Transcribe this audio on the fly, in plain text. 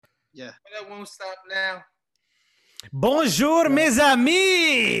Yeah. But that won't stop now. Bonjour, mes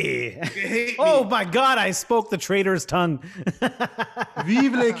amis. Oh my God, I spoke the traitor's tongue.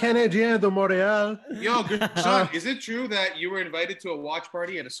 Vive les Canadiens de Montréal. Yo, Sean, is it true that you were invited to a watch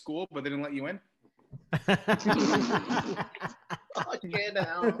party at a school, but they didn't let you in?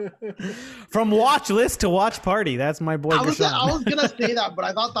 From watch list to watch party. That's my boy. I was gonna say that, but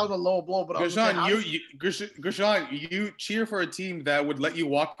I thought that was a low blow. But Gershon, you cheer for a team that would let you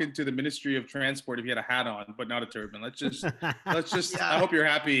walk into the Ministry of Transport if you had a hat on, but not a turban. Let's just. Yeah. I hope you're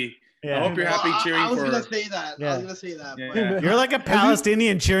happy. Yeah. I hope you're happy cheering for. I was gonna say that. Yeah. I was gonna say that. Yeah. But... You're like a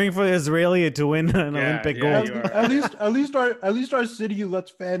Palestinian cheering for the Israeli to win an Olympic gold. At least our city lets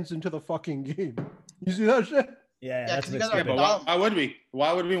fans into the fucking game. You see that shit? Yeah, that's but why would we?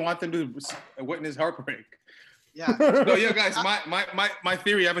 Why would we want them to witness heartbreak? Yeah. So yeah, guys, my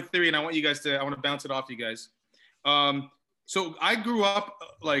theory. I have a theory, and I want to bounce it off you guys. So I grew up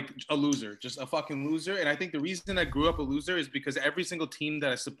like a loser, just a fucking loser, and I think the reason I grew up a loser is because every single team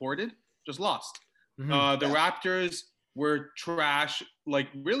that I supported just lost. Mm-hmm. The Raptors were trash, like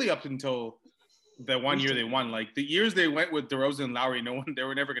really up until the one year they won. Like the years they went with DeRozan and Lowry, they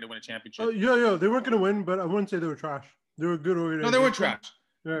were never going to win a championship. Yeah, they weren't going to win, but I wouldn't say they were trash. They were good organization. No, they were trash.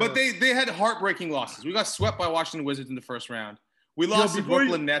 Yeah, but they had heartbreaking losses. We got swept by Washington Wizards in the first round. We lost to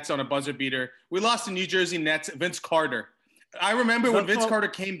Brooklyn Nets on a buzzer beater. We lost to New Jersey Nets, Vince Carter. I remember when Vince Carter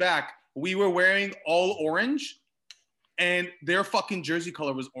came back, we were wearing all orange, and their fucking jersey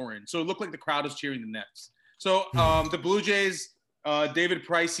color was orange. So it looked like the crowd was cheering the Nets. So the Blue Jays, David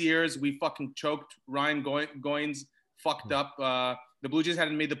Price years, we fucking choked. Ryan Goins fucked up. The Blue Jays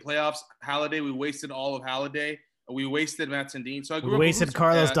hadn't made the playoffs. Halladay, we wasted all of Halladay. We wasted Matt Sundin. So we wasted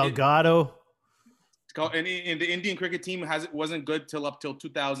Carlos Delgado. And the Indian cricket team wasn't good up till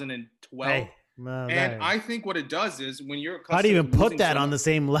 2012. Hey, I think what it does is when you're how do you even put that on the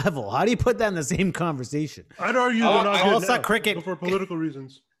same level? How do you put that in the same conversation? I'd argue they're not good cricket for political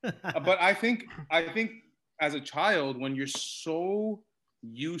reasons. But I think as a child, when you're so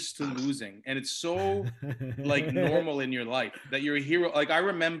used to losing and it's so like normal in your life that you're a hero. Like I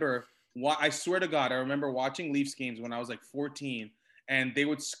remember, I swear to God, I remember watching Leafs games when I was like 14, and they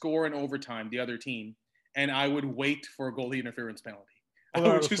would score in overtime, the other team, and I would wait for a goalie interference penalty.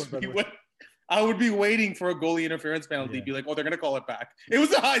 I would be waiting for a goalie interference penalty, be like, oh, they're going to call it back. It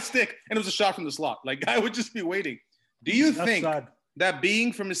was a high stick, and it was a shot from the slot. Like, I would just be waiting. Do you think that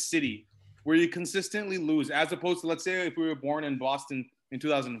being from a city where you consistently lose, as opposed to, let's say, if we were born in Boston in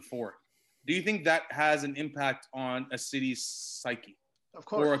 2004, do you think that has an impact on a city's psyche? Of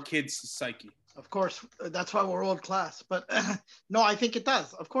course. Or a kid's psyche? Of course, that's why we're world class. But no, I think it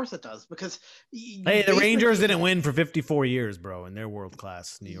does. Of course it does. Because the Rangers didn't win for 54 years, bro, and they're world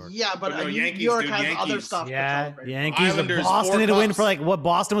class, New York. Yeah, but no, New York has other stuff. Yeah, Yankees and Boston didn't win for like what?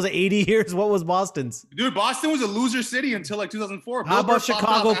 Boston was 80 years. What was Boston's? Dude, Boston was a loser city until like 2004. How about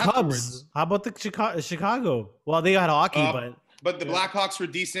Chicago Cubs? How about the Chicago? Well, they got hockey, but the Blackhawks were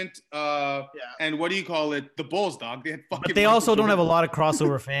decent. And what do you call it? The Bulls, dog. They had fucking. But they also don't have a lot of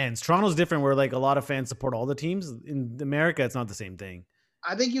crossover fans. Toronto's different, where like a lot of fans support all the teams. In America, it's not the same thing.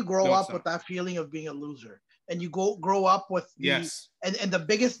 I think you grow up with that feeling of being a loser, and you grow up with and the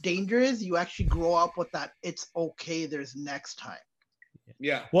biggest danger is you actually grow up with that. It's okay. There's next time.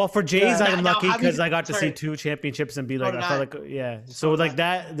 Yeah. Well, for Jays, I'm lucky because I got to see 2 championships and be like, I felt like, So like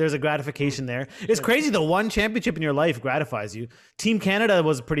that, there's a gratification there. It's crazy. The one championship in your life gratifies you. Team Canada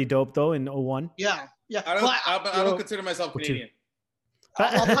was pretty dope though in 01. Yeah. I don't consider myself Canadian.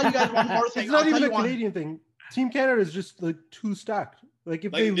 I'll tell you guys one more thing. It's not even a Canadian thing. Team Canada is just like too stacked. Like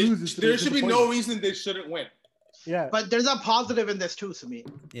if they lose, there should be no reason they shouldn't win. Yeah. But there's a positive in this too,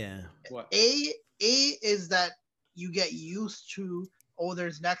 Samit. Yeah. What? A is that you get used to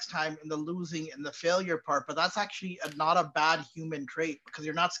there's next time in the losing and the failure part, but that's actually not a bad human trait because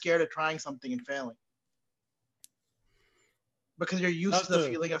you're not scared of trying something and failing because you're used to the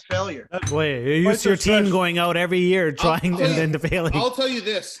feeling of failure. Wait, you're used to your team going out every year trying and then to failing. I'll tell you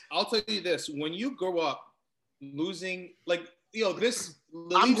this. When you grow up losing, like,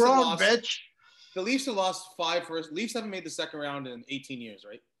 I'm grown, bitch. The Leafs have lost 5 first. Leafs haven't made the second round in 18 years,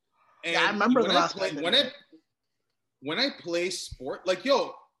 right? And I remember the last time. When I play sport, like,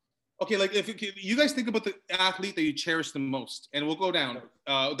 like if you guys think about the athlete that you cherish the most, and we'll go down.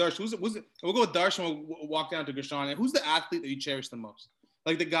 Darsh, we'll go with Darsh and we'll walk down to Gershon. And who's the athlete that you cherish the most?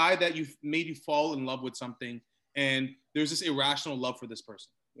 Like the guy that made you fall in love with something, and there's this irrational love for this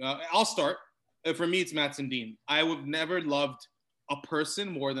person. I'll start. For me, it's Matt Sundin. I would never loved a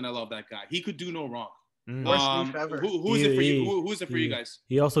person more than I love that guy. He could do no wrong. Who is it for you? Who is it for you guys?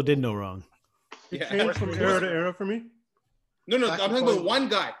 He also did no wrong. It changed from era to era for me. No, I'm talking about one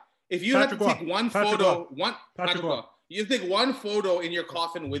guy. If you had to take one photo, you take one photo in your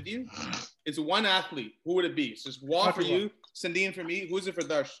coffin with you, it's one athlete. Who would it be? So it's Wall for you, Sandine for me. Who's it for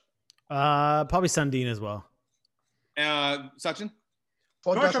Darsh? Probably Sandine as well. Sachin?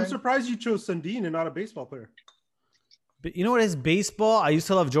 Darsh, I'm surprised you chose Sandine and not a baseball player. But you know what is baseball? I used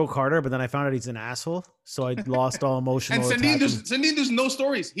to love Joe Carter, but then I found out he's an asshole, so I lost all emotional. And Sandine, there's no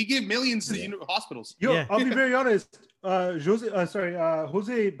stories. He gave millions to hospitals. Yo, I'll be very honest.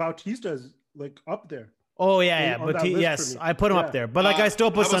 Jose Bautista is like up there. Oh yeah. Yes, I put him up there, but like I still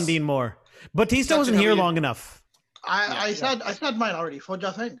put Sandine more. Batista wasn't here long enough. I said mine already. For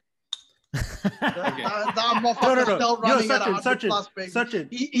just saying. Sachin.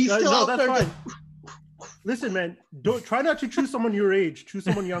 He's still that's fine. Listen, man, try not to choose someone your age. Choose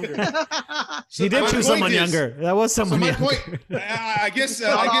someone younger. He did choose someone younger. That was someone younger. I guess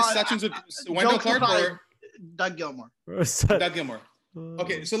Sachin's with Wendell Clark or Doug Gilmore. Doug Gilmore.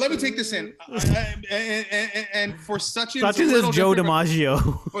 Okay, so let me take this in. And for Sachin is Joe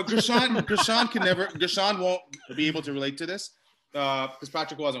DiMaggio. But Gershon won't be able to relate to this because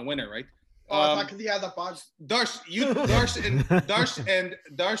Patrick wasn't a winner, right? Darsh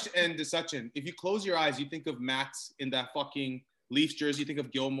and Sachin. If you close your eyes, you think of Mats in that fucking Leafs jersey. You think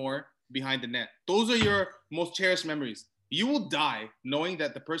of Gilmore behind the net. Those are your most cherished memories. You will die knowing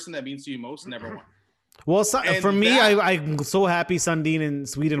that the person that means to you most never won. Well, for me, I'm so happy Sandine in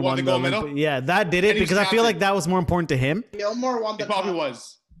Sweden won the gold medal. Yeah, that did it because I feel like that was more important to him. Gilmore won the cup. Probably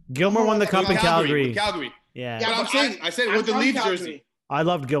was. Gilmore won the cup in Calgary. Yeah. But I'm saying, I said with the Leafs jersey. I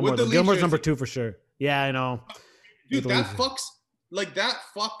loved Gilmore. Gilmore's number 2 for sure. Yeah, I know. Dude, that fucks.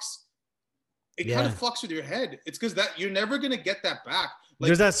 It kind of fucks with your head. It's because that you're never gonna get that back. Like,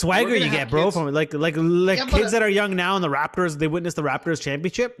 there's that swagger you get, bro, from like kids that are young now in the Raptors. They witnessed the Raptors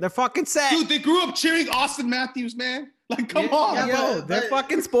championship. They're fucking set. Dude, they grew up cheering Austin Matthews, man. Like, come on, they're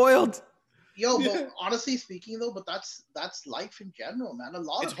fucking spoiled. But honestly speaking, though, but that's life in general, man.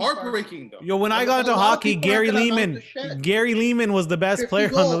 It's heartbreaking, though. When I got into hockey, Gary Lehman was the best player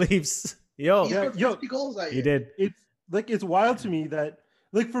on the Leafs. He did. It's wild to me that,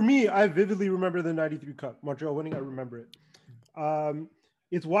 like, for me, I vividly remember the '93 Cup, Montreal winning. I remember it.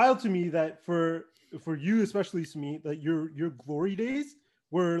 It's wild to me that for you, especially Smee, that your glory days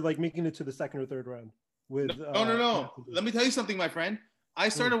were like making it to the second or third round. No. Let me tell you something, my friend. I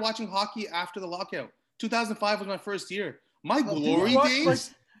started watching hockey after the lockout. 2005 was my first year. My glory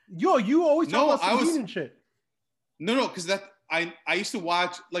days. You always talk about Sandine and shit. No, because I used to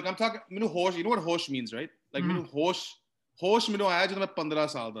watch, like, I'm talking, you know what hosh means, right? Like, hosh aaya jab main 15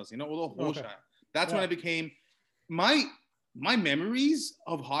 saal da si, hosh aaya. That's when I became, my memories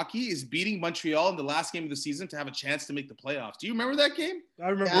of hockey is beating Montreal in the last game of the season to have a chance to make the playoffs. Do you remember that game? I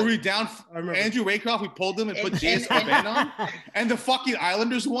remember. Were we down Andrew Raycroft? We pulled him and put James Coben on, and the fucking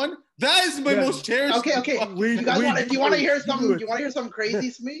Islanders won. That is my most cherished. Okay. Do you want to hear something? Do you want to hear something crazy,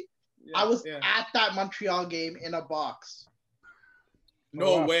 Smee? I was at that Montreal game in a box.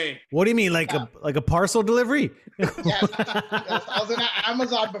 No way. What do you mean, like a parcel delivery? Yes. I was in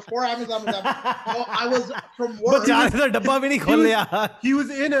Amazon before Amazon was No, I was from work. He was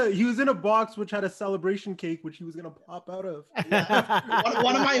in a box which had a celebration cake which he was gonna pop out of. Yeah.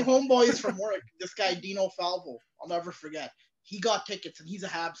 One of my homeboys from work, this guy Dino Falvo, I'll never forget. He got tickets and he's a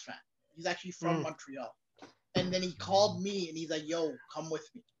Habs fan. He's actually from Montreal. And then he called me and he's like, "Yo, come with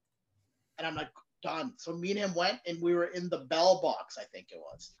me." And I'm like, done. So me and him went, and we were in the Bell box, I think it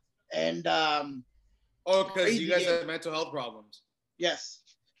was. And because you guys have mental health problems. Yes,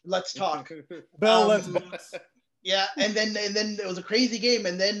 let's talk. Bell, let's box. Yeah, and then it was a crazy game,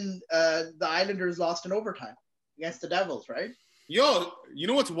 and then the Islanders lost in overtime against the Devils, right? Yo, you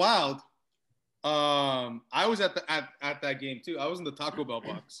know what's wild? I was at that game too. I was in the Taco Bell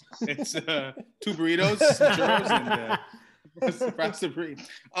box. It's 2 burritos, some churros, and perhaps the breed.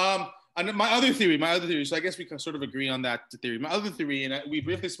 And my other theory, so I guess we can sort of agree on that theory. My other theory, and we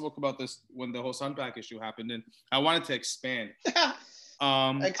briefly spoke about this when the whole Sunpack issue happened, and I wanted to expand.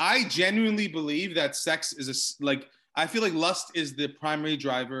 I genuinely believe that sex is I feel like lust is the primary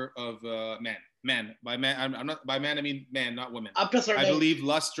driver of man. By man, I'm not by man. I mean man, not women. I believe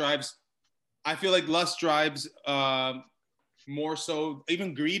lust drives. I feel like lust drives more so.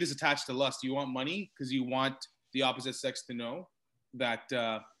 Even greed is attached to lust. You want money because you want the opposite sex to know that.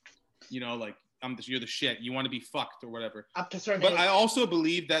 Like you're the shit. You want to be fucked or whatever. But I also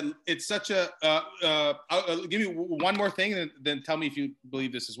believe that it's such a. I'll give you one more thing, and then tell me if you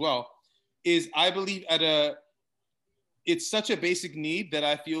believe this as well. Is I believe it's such a basic need that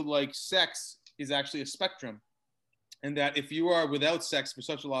I feel like sex is actually a spectrum, and that if you are without sex for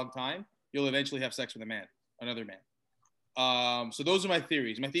such a long time, you'll eventually have sex with another man. So those are my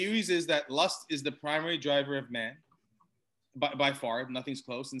theories. My theories is that lust is the primary driver of man, by far. Nothing's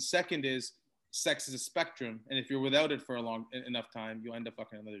close. And second is sex is a spectrum, and if you're without it for a long enough time, you'll end up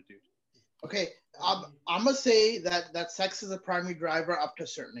fucking another dude. Okay, I'm gonna say that sex is a primary driver up to a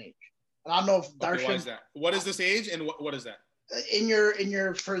certain age. And I don't know if Darshan. Okay, why is that? What is this age, and what is that? In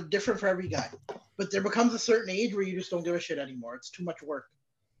your for different for every guy, but there becomes a certain age where you just don't give a shit anymore. It's too much work.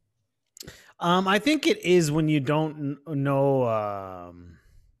 I think it is when you don't know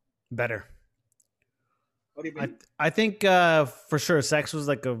better. What do you mean? I think for sure sex was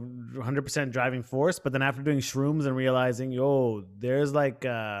like 100% driving force, but then after doing shrooms and realizing, there's like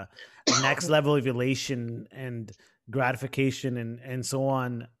a next level of elation and gratification and so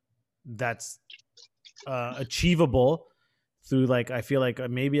on that's achievable through, like, I feel like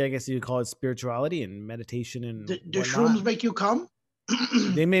maybe I guess you could call it spirituality and meditation and do shrooms make you come?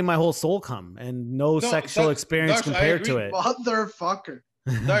 They made my whole soul come, and no sexual experience compared to it. Motherfucker.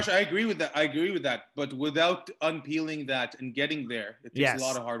 Darsh, I agree with that. But without unpeeling that and getting there, it takes a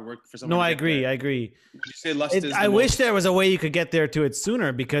lot of hard work for someone. No, I agree. You say lust is I wish there was a way you could get there to it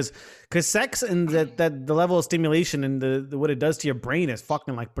sooner, because sex and that the level of stimulation and the what it does to your brain is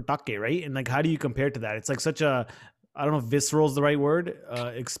fucking like patake, right? And like, how do you compare it to that? It's like such a, I don't know if visceral is the right word,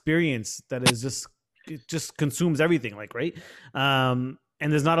 experience that is just consumes everything, like, right? And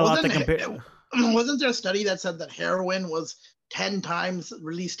there's not a lot to compare. Wasn't there a study that said that heroin was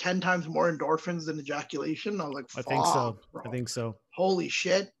released 10 times more endorphins than ejaculation? I was like, I think so. Bro. I think so. Holy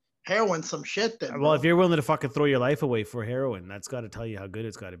shit. Heroin's some shit then. Well, if you're willing to fucking throw your life away for heroin, that's got to tell you how good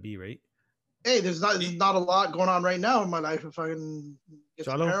it's got to be, right? Hey, there's not a lot going on right now in my life if I can get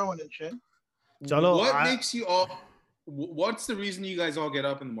some heroin and shit. What's the reason you guys all get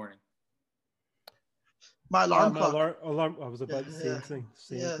up in the morning? My alarm clock. Alarm. I was about to say the same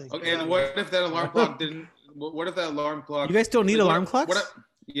thing. Okay, and what if that alarm clock didn't? What if that alarm clock? You guys don't need alarm clocks?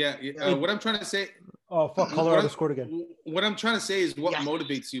 What I'm trying to say. Oh fuck! Colorado scored again. What I'm trying to say is what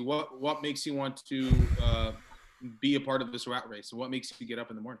motivates you. What makes you want to be a part of this rat race? And what makes you get up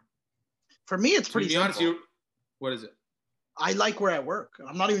in the morning? For me, it's pretty simple. Honest, what is it? I like where I work.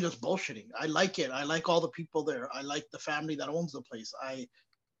 I'm not even just bullshitting. I like it. I like all the people there. I like the family that owns the place. I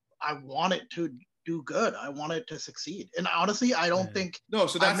want it to do good. I want it to succeed. And honestly, I don't think. No,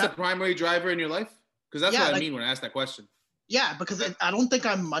 so that's the primary driver in your life? Because that's what I mean when I ask that question. Yeah, because I don't think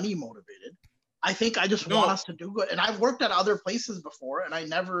I'm money motivated. I think I just want us to do good. And I've worked at other places before, and I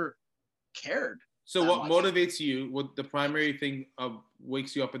never cared. So what motivates you? What the primary thing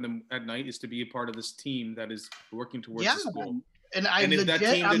wakes you up at night is to be a part of this team that is working towards this goal. And if that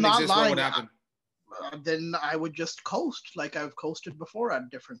team didn't exist, what would happen? Then I would just coast like I've coasted before at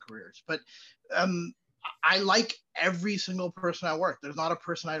different careers. But I like every single person I work. There's not a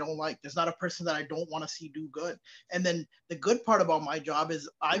person I don't like. There's not a person that I don't want to see do good. And then the good part about my job is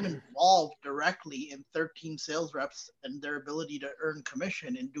I'm involved directly in 13 sales reps and their ability to earn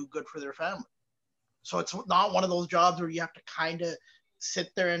commission and do good for their family. So it's not one of those jobs where you have to kind of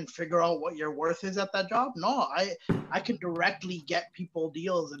sit there and figure out what your worth is at that job. No, I can directly get people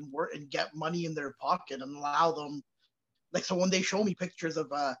deals and work and get money in their pocket and allow them. Like, so when they show me pictures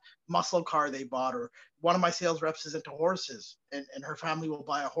of a muscle car they bought, or one of my sales reps is into horses and her family will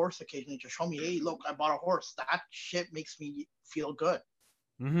buy a horse occasionally to show me, hey, look, I bought a horse. That shit makes me feel good.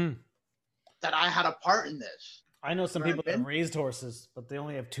 Mm-hmm. That I had a part in this. I know some people that have raised horses, but they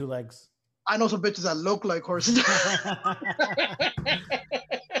only have 2 legs. I know some bitches that look like horses.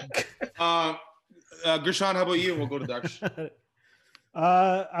 Gershon, how about you? We'll go to Darsh.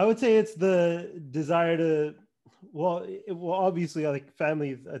 I would say it's the desire to, well, obviously, like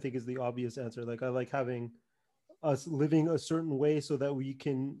family, I think is the obvious answer. Like I like having us living a certain way so that we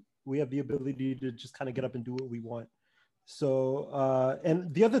have the ability to just kind of get up and do what we want. So,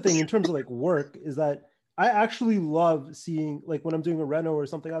 and the other thing in terms of like work is that I actually love seeing, like when I'm doing a reno or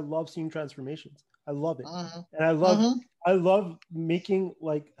something, I love seeing transformations. I love it. And I love making,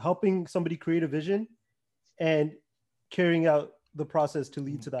 like helping somebody create a vision and carrying out the process to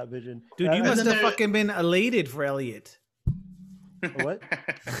lead to that vision. Dude, you must have fucking been elated for Elliot. What?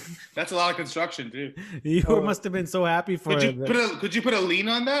 That's a lot of construction, too. You must have been so happy for it. Could you put a lean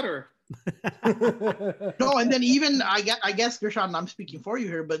on that, or? No, and then even I guess Gershon, I'm speaking for you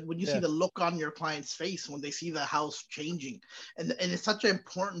here, but when you see the look on your client's face when they see the house changing, and it's such an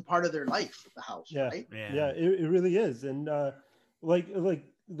important part of their life, the house, right? Yeah, it really is. And like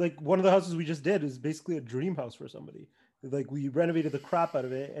one of the houses we just did is basically a dream house for somebody. Like we renovated the crap out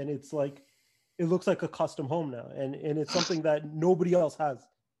of it, and it's like it looks like a custom home now, and it's something that nobody else has.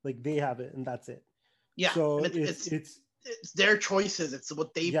 Like they have it, and that's it. Yeah. So it's it's their choices. It's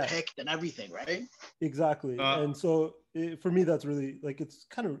what they picked and everything, right? Exactly. And so for me, that's really like, it's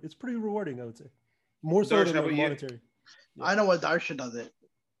pretty rewarding, I would say. More so than monetary. Yeah. I know what Darshan does it.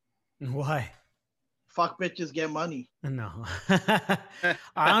 Why? Fuck bitches, get money. No.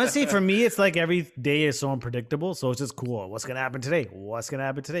 Honestly, for me, it's like every day is so unpredictable. So it's just cool. What's going to happen today? What's going to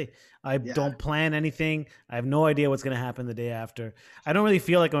happen today? I don't plan anything. I have no idea what's going to happen the day after. I don't really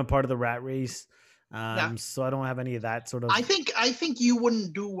feel like I'm a part of the rat race. So I don't have any of that sort of. I think you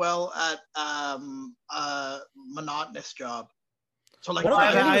wouldn't do well at a monotonous job. So like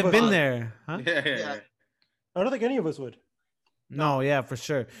I've been there. Huh? Yeah. I don't think any of us would. No, yeah, for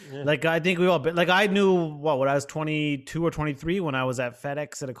sure. Yeah. Like I think we all, like I knew when I was 22 or 23 when I was at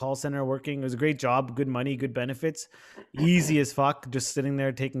FedEx at a call center working. It was a great job, good money, good benefits, easy as fuck. Just sitting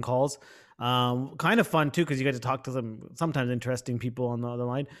there taking calls. Kind of fun too because you get to talk to some sometimes interesting people on the other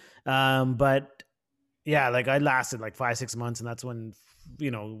line. But yeah, like I lasted like 5-6 months, and that's when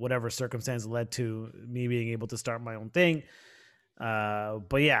whatever circumstance led to me being able to start my own thing.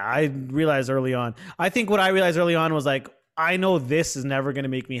 But yeah, I realized early on. I think what I realized early on was like, I know this is never going to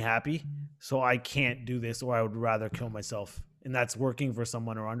make me happy, so I can't do this, or I would rather kill myself. And that's working for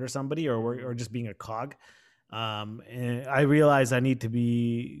someone or under somebody, or just being a cog. And I realized I need to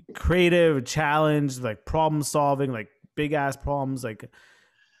be creative, challenged, like problem solving, like big ass problems, like.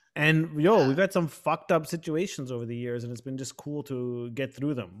 And we've had some fucked up situations over the years, and it's been just cool to get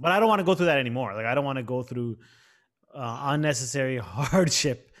through them. But I don't want to go through that anymore. Like I don't want to go through unnecessary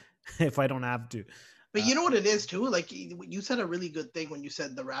hardship if I don't have to. But you know what it is too? Like you said a really good thing when you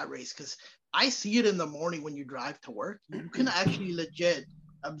said the rat race, because I see it in the morning when you drive to work. You can actually legit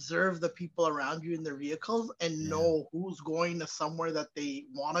observe the people around you in their vehicles and know who's going to somewhere that they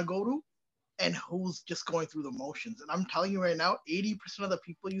want to go to and who's just going through the motions. And I'm telling you right now, 80% of the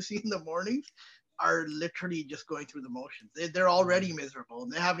people you see in the mornings are literally just going through the motions. They're already miserable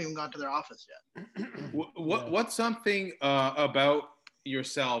and they haven't even gone to their office yet. What's something about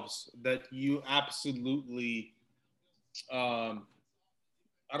yourselves that you absolutely I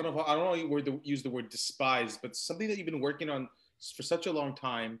don't know to use the word despise, but something that you've been working on for such a long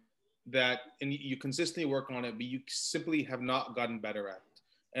time and you consistently work on it, but you simply have not gotten better at.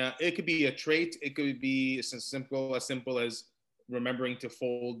 It could be a trait. It could be as simple as remembering to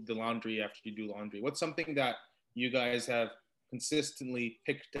fold the laundry after you do laundry. What's something that you guys have consistently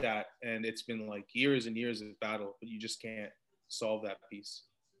picked at, and it's been like years and years of battle, but you just can't solve that piece?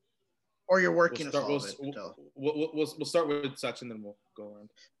 Or you're working to solve it. We'll start with Sachin, and then we'll go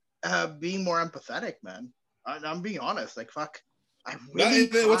around. Being more empathetic, man. I'm being honest. Like fuck. Really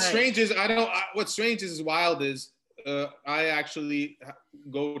what's strange is wild is I actually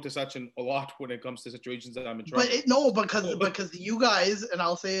go to Sachin a lot when it comes to situations that I'm in trouble. Because you guys, and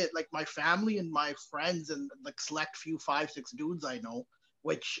I'll say it, like my family and my friends and like select few 5-6 dudes I know,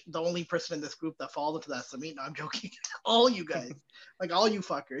 which the only person in this group that falls into that is Samit. No, I'm joking. All you guys, like all you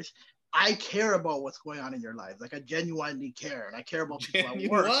fuckers, I care about what's going on in your lives. Like I genuinely care, and I care about people at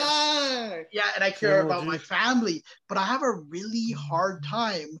work. And I care about my family, but I have a really hard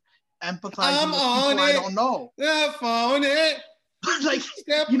time empathizing with people I don't know. Step on it. Like,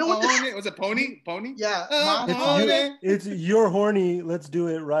 you know what? Was it Pony? Pony? Yeah. It's you're horny. Let's do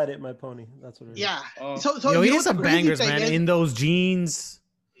it. Ride it, my pony. That's what it is. Yeah. So he has some bangers, man. In those jeans.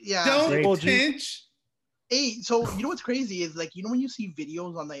 Yeah. Don't pinch. Hey, so you know what's crazy is like, you know when you see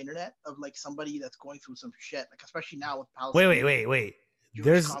videos on the internet of like somebody that's going through some shit, like especially now with Palestine. Wait.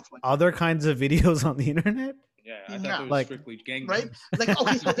 There's conflict. Other kinds of videos on the internet? Yeah, I thought it was strictly gang right? Like,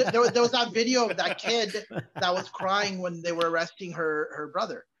 okay, so there was that video of that kid that was crying when they were arresting her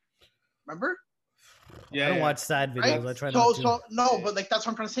brother. Remember? Yeah, I don't watch sad videos. Right? I try not to. But like that's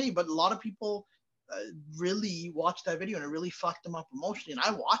what I'm trying to say. But a lot of people really watched that video and it really fucked them up emotionally. And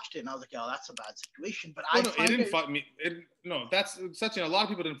I watched it and I was like, "Oh, that's a bad situation." But it didn't fuck me. That's such a lot of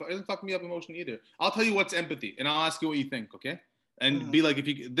people didn't. It didn't fuck me up emotionally either. I'll tell you what's empathy, and I'll ask you what you think, okay? And be like,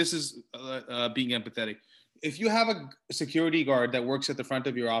 this is being empathetic. If you have a security guard that works at the front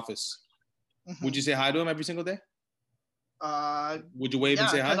of your office, would you say hi to him every single day? Would you wave and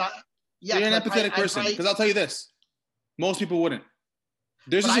say hi? You're an empathetic person. Because I'll tell you this, most people wouldn't.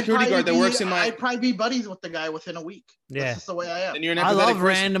 There's a security guard that works in my. I'd probably be buddies with the guy within a week. Yeah, that's just the way I am. And you're an I love person.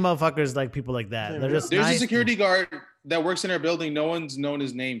 Random motherfuckers like people like that. They're just There's a security guard that works in our building. No one's known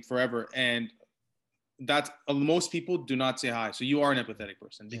his name forever, and that's most people do not say hi. So you are an empathetic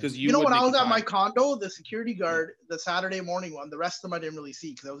person because you know when I was at my condo, the security guard, the Saturday morning one, the rest of them I didn't really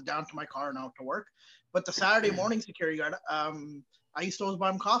see because I was down to my car and out to work. But the Saturday morning security guard, I used to always buy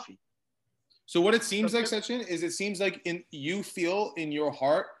him coffee. So what it seems like, Sachin, is it seems like you feel in your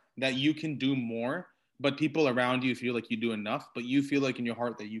heart that you can do more, but people around you feel like you do enough, but you feel like in your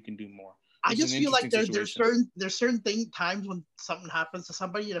heart that you can do more. I just feel like there's certain times when something happens to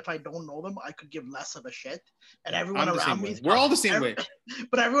somebody, and if I don't know them, I could give less of a shit. And everyone around me, we're all the same way.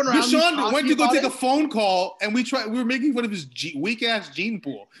 But everyone around me, Deshaun went to go take a phone call, and we were making fun of his weak ass gene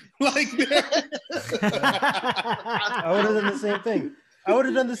pool. Like, I would have done the same thing. He would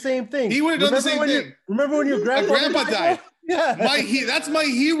have done the same thing. Remember when your grandpa died? Yeah, that's my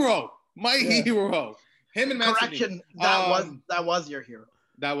hero. Hero. Him and Matt. Correction. That was your hero.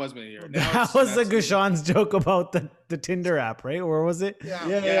 That was my hero. That was the Gushan's joke about the Tinder app, right? Or was it?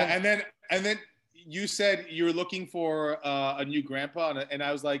 Yeah. And then you said you were looking for a new grandpa, and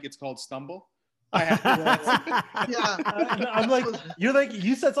I was like, it's called Stumble. I'm like,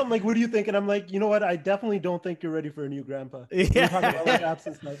 you said something like, what do you think? And I'm like, you know what? I definitely don't think you're ready for a new grandpa. Yeah. About, like, apps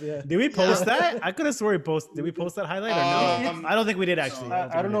and stuff. Yeah. Did we post that? I could have sworn did we post that highlight or no? I don't think we did actually.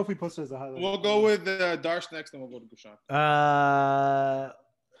 I don't know if we posted as a highlight. We'll go with Darsh next, and we'll go to Gushan.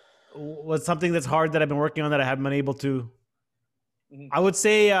 Was something that's hard that I've been working on that I haven't been able to. I would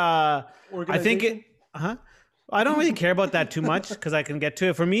say I think it. I don't really care about that too much because I can get to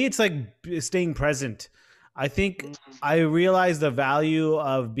it. For me, it's like staying present. I think I realize the value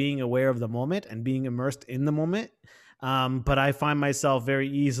of being aware of the moment and being immersed in the moment. But I find myself very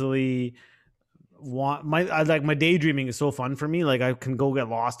easily my daydreaming is so fun for me. Like I can go get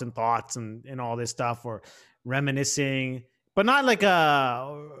lost in thoughts and all this stuff or reminiscing, but not like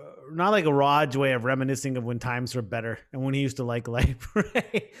a Raj way of reminiscing of when times were better and when he used to like life,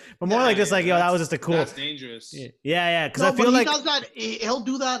 right? But more like just like, yo, that was just a cool. That's dangerous. Yeah. Because I feel like he does that. He'll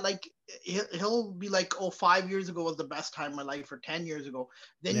do that. Like he'll be like, oh, 5 years ago was the best time of my life, or 10 years ago.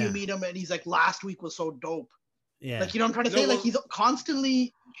 Then you meet him and he's like, last week was so dope. Yeah. Like, you know what I'm trying to say? Like he's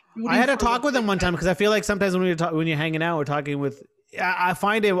constantly. I had a talk with him one time because I feel like sometimes when you're hanging out, we're talking with. I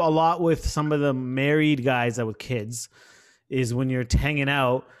find it a lot with some of the married guys that with kids. Is when you're hanging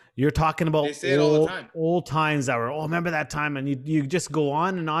out, you're talking about old times that were, remember that time? And you just go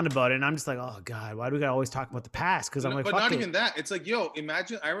on and on about it. And I'm just like, oh God, why do we gotta always talk about the past? Because I'm like, but not even that. It's like, yo,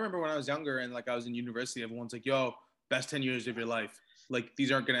 imagine, I remember when I was younger and like I was in university, everyone's like, yo, best 10 years of your life. Like these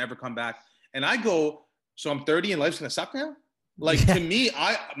aren't gonna ever come back. And I go, so I'm 30 and life's gonna suck now? Like to me,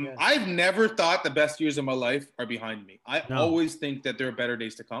 I've never thought the best years of my life are behind me. I always think that there are better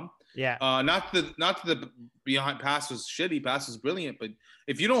days to come. Yeah. Not the behind past was shitty, past was brilliant. But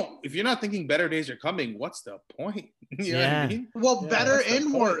if you're not thinking better days are coming, what's the point? You know what I mean? Well, better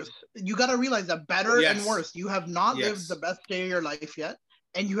and worse. You got to realize that better and worse. You have not lived the best day of your life yet,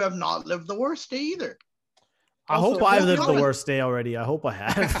 and you have not lived the worst day either. I hope I've lived the worst day already. I hope I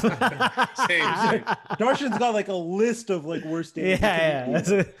have. Same. Darshan's got like a list of like worst days. Yeah.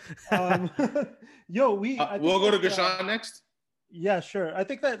 Yo, we'll go to Gushan next. Yeah, sure. I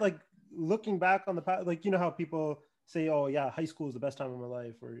think that like looking back on the past, like, you know how people say, oh yeah, high school is the best time of my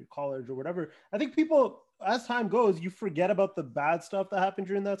life or college or whatever. I think people, as time goes, you forget about the bad stuff that happened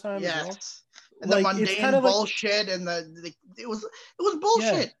during that time. Yes. As well. And like, the mundane bullshit and it was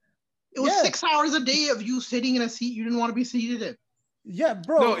bullshit. Yeah. It was 6 hours a day of you sitting in a seat you didn't want to be seated in. Yeah,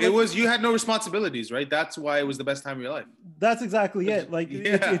 bro. No, it was, you had no responsibilities, right? That's why it was the best time of your life. That's exactly it. Like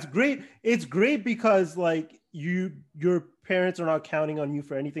it's great. It's great because like your parents are not counting on you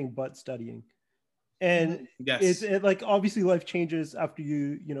for anything but studying. And it's like obviously life changes after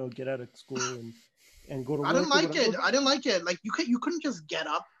you get out of school and go to work. I didn't like it. Like you couldn't just get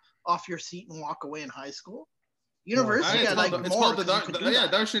up off your seat and walk away in high school. University,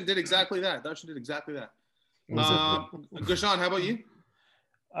 Darshan did exactly that. Gushan, how about you?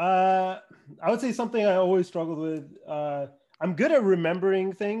 I would say something I always struggled with. I'm good at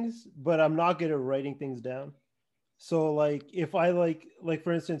remembering things, but I'm not good at writing things down. So like if I like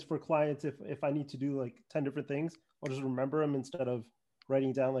for instance for clients, if I need to do like 10 different things, I'll just remember them instead of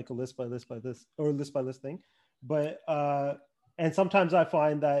writing down like a list by list or list by list thing. But and sometimes I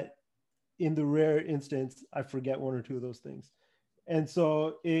find that in the rare instance, I forget one or two of those things. And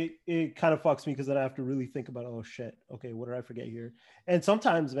so it kind of fucks me because then I have to really think about, oh shit, okay, what did I forget here? And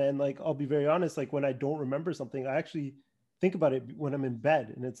sometimes, man, like I'll be very honest, like when I don't remember something, I actually think about it when I'm in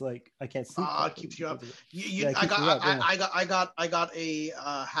bed, and it's like I can't sleep. It keeps you up. I got a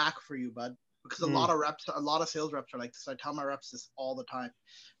hack for you, bud. Because a lot of sales reps are like this. I tell my reps this all the time.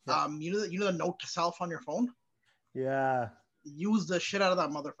 Yeah. You know the note to self on your phone? Yeah. Use the shit out of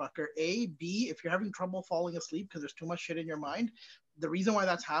that motherfucker. A, B, if you're having trouble falling asleep because there's too much shit in your mind, the reason why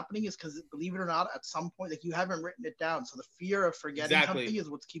that's happening is because, believe it or not, at some point, like you haven't written it down. So the fear of forgetting something is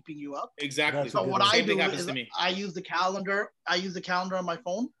what's keeping you up. Exactly. So what I do is I use the calendar. I use the calendar on my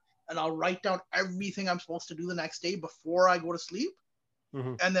phone, and I'll write down everything I'm supposed to do the next day before I go to sleep.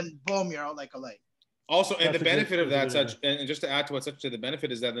 Mm-hmm. And then boom, you're out like a light. Also, and the benefit of that, and just to add to the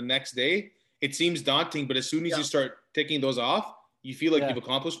benefit is that the next day it seems daunting, but as soon as you start taking those off, you feel like you've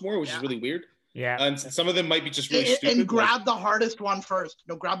accomplished more, which is really weird. Yeah. And some of them might be just really stupid. And grab the hardest one first.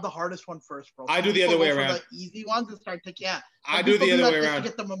 No, grab the hardest one first, bro. I do the other way around. The easy ones and start taking. I do the other way around to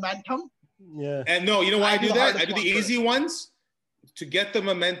get the momentum. Yeah. And no, you know why I do that? I do the easy ones to get the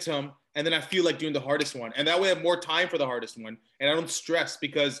momentum, and then I feel like doing the hardest one, and that way I have more time for the hardest one, and I don't stress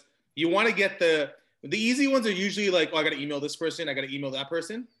because you want to get the easy ones are usually like, oh, I got to email this person, I got to email that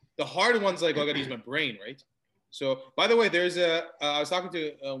person. The hard ones like, oh, I got to use my brain, right? So, by the way, I was talking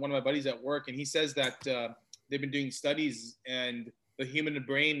to one of my buddies at work, and he says that they've been doing studies, and the human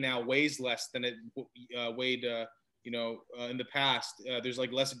brain now weighs less than it weighed, in the past. There's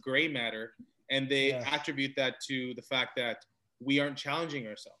like less gray matter, and they attribute that to the fact that we aren't challenging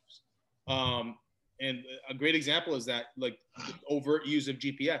ourselves. And a great example is that, like, the overt use of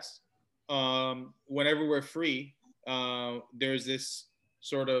GPS. Whenever we're free, there's this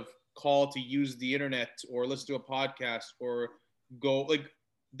sort of call to use the internet or listen to a podcast or go, like,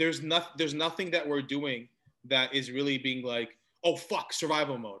 there's nothing that we're doing that is really being like, oh fuck,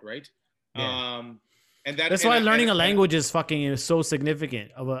 survival mode, right? And that's why learning a language is so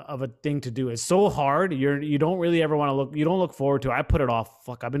significant of a thing to do. It's so hard. You don't really ever want to look forward to it. I put it off.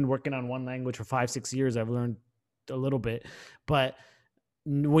 Fuck, I've been working on one language for 5-6 years. I've learned a little bit, but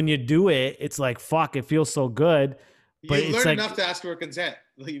when you do it, it's like, fuck, it feels so good. But you learned enough to ask for consent.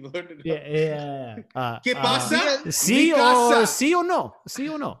 You've learned enough. ¿Qué pasa? Sí o no? Sí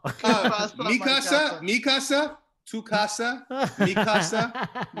o no? Mi casa, tu casa, mi casa,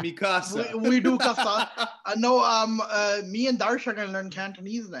 mi casa. We do casa. Me and Darsh are gonna learn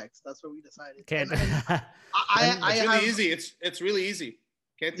Cantonese next. That's what we decided. It's really easy. It's really easy.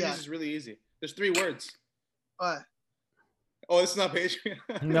 Cantonese is really easy. There's 3 words. What? Oh, it's not Patreon.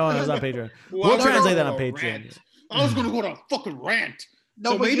 No, it's not Patreon. We'll translate that on Patreon. Rant. I was going to go to a fucking rant.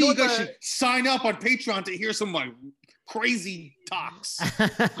 No, so maybe you guys should sign up on Patreon to hear some of my crazy talks.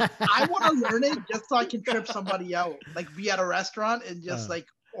 I want to learn it just so I can trip somebody out. Like, be at a restaurant and just like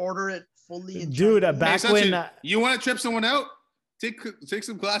order it fully. Dude, back when you want to trip someone out, take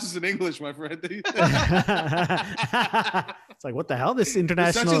some classes in English, my friend. It's like, what the hell? This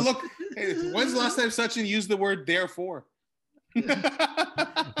international. Hey, when's the last time Sachin used the word therefore?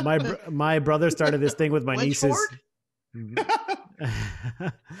 My brother started this thing with my nieces.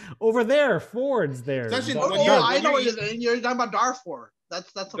 Over there, Ford's there. I know you're talking about Darfur. That's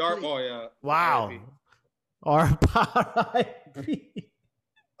a place. Oh yeah. Wow.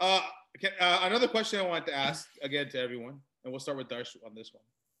 Another question I wanted to ask again to everyone, and we'll start with Darsh on this one.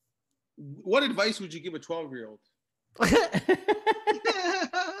 What advice would you give a 12-year-old?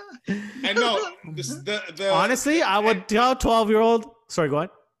 I know. Honestly, I would tell 12-year-old. Sorry, go on.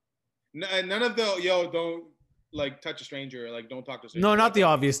 None of the don't like touch a stranger, like don't talk to a stranger. No, not the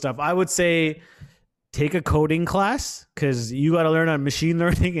obvious stuff. I would say take a coding class because you got to learn on machine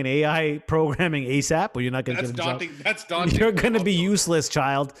learning and AI programming ASAP, or you're not going to get a job. That's daunting. You're going to be useless,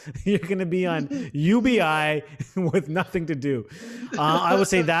 child. You're going to be on UBI with nothing to do. I would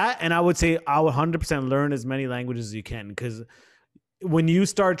say that, and I would say I would 100% learn as many languages as you can because when you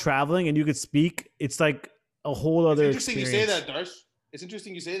start traveling and you could speak, it's like a whole other experience. It's interesting you say that, Darsh. It's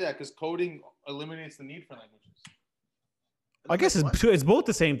interesting you say that because coding eliminates the need for languages. I guess it's both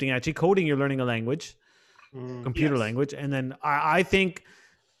the same thing, actually. Coding, you're learning a language, computer language. And then I think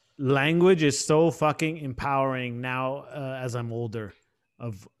language is so fucking empowering now as I'm older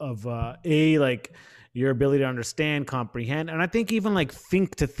of like your ability to understand, comprehend. And I think even like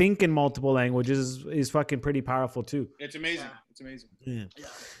think in multiple languages is fucking pretty powerful too. It's amazing. It's amazing. Yeah.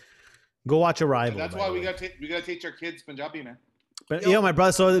 Go watch Arrival. So that's why we got to teach our kids Punjabi, man. But my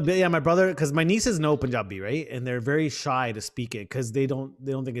brother, because my nieces know Punjabi, right? And they're very shy to speak it because they don't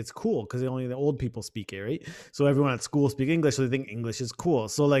think it's cool because only the old people speak it, right? So everyone at school speak English, so they think English is cool.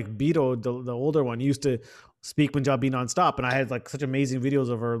 So like Bito, the older one, used to speak Punjabi nonstop, and I had like such amazing videos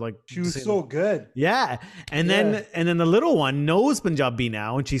of her. Like she was so good. Yeah, and then the little one knows Punjabi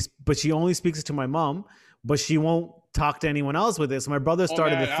now, and she only speaks it to my mom, but she won't talk to anyone else with it. So my brother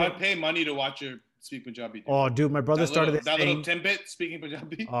started. I would pay money to watch her speak Punjabi. Dude. Oh, dude, my brother started this thing. That little Timbit speaking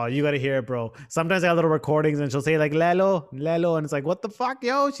Punjabi. Oh, you got to hear it, bro. Sometimes I have little recordings and she'll say like, Lelo, and it's like, what the fuck,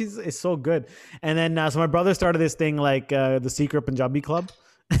 yo? It's so good. And then, so my brother started this thing like the Secret Punjabi Club.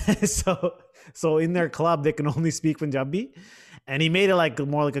 So in their club, they can only speak Punjabi. And he made it like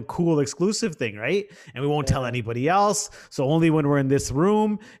more like a cool exclusive thing, right? And we won't tell anybody else. So only when we're in this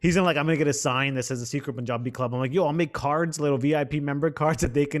room, he's gonna I'm gonna get a sign that says the Secret Punjabi Club. I'm like, yo, I'll make cards, little VIP member cards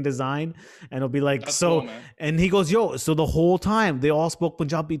that they can design, and it'll be like, that's so. Cool, and he goes, yo, so the whole time they all spoke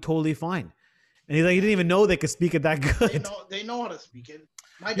Punjabi totally fine. And he's like, he didn't even know they could speak it that good. They know how to speak it.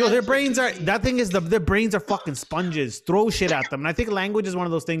 Their brains are, that thing is, their brains are fucking sponges. Throw shit at them. And I think language is one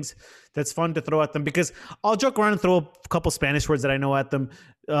of those things that's fun to throw at them, because I'll joke around and throw a couple Spanish words that I know at them.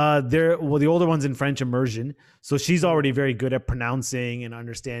 The older one's in French immersion. So she's already very good at pronouncing and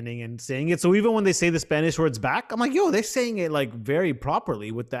understanding and saying it. So even when they say the Spanish words back, I'm like, yo, they're saying it like very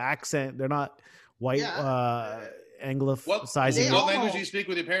properly with the accent. They're not white, anglicizing. What language do you speak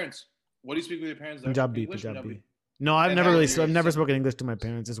with your parents? What do you speak with your parents? Punjabi. No, I've never spoken English to my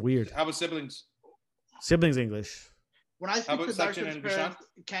parents. It's weird. How about siblings? Siblings English. When I speak with Sachin and parents,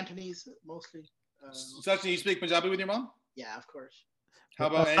 Cantonese mostly. Sachin, you speak Punjabi with your mom? Yeah, of course. How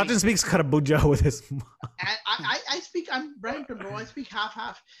about Sachin speaks Karabuja with his mom. I speak. I'm Brampton, bro. I speak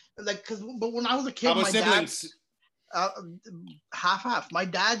half. But when I was a kid, how about siblings? Half. My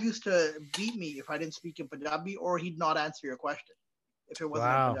dad used to beat me if I didn't speak in Punjabi, or he'd not answer your question if it wasn't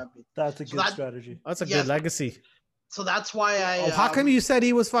in Punjabi. That's a good strategy. That's a good legacy. So that's why how come you said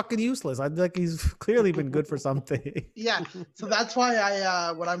he was fucking useless? I like he's clearly been good for something. Yeah. So that's why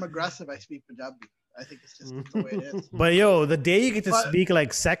when I'm aggressive, I speak Punjabi. I think it's just the way it is. But yo, the day you get to speak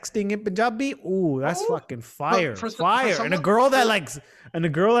like sexting in Punjabi, ooh, that's fucking fire. Fire. And a girl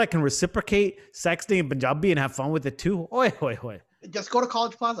that can reciprocate sexting in Punjabi and have fun with it too. Oi. Just go to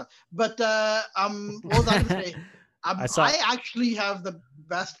College Plaza. But what was I gonna say? I actually have the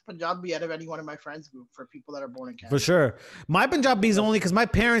best Punjabi out of anyone in my friends group for people that are born in Canada. For sure. My Punjabi is only because my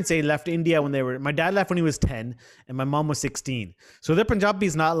parents, they left India my dad left when he was 10 and my mom was 16. So their Punjabi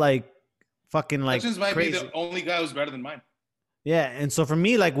is not like fucking like Sachin's might crazy. be the only guy who's better than mine. Yeah. And so for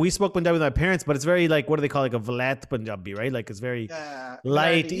me, like we spoke Punjabi with my parents, but it's very like, what do they call like a Valat Punjabi, right? Like it's very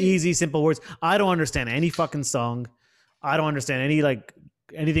light, easy, simple words. I don't understand any fucking song. I don't understand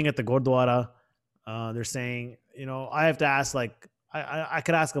anything at the Gurdwara. They're saying, I have to ask like, I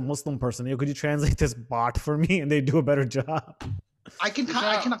could ask a Muslim person, could you translate this bot for me? And they do a better job. I can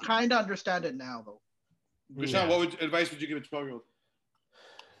kind of understand it now though. Gushan, what advice would you give a 12-year-old?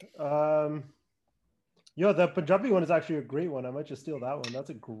 The Punjabi one is actually a great one. I might just steal that one. That's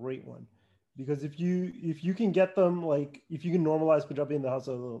a great one. Because if you can get them, like if you can normalize Punjabi in the house,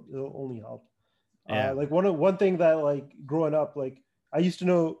 it'll only help. Yeah. Like one thing that like growing up, like I used to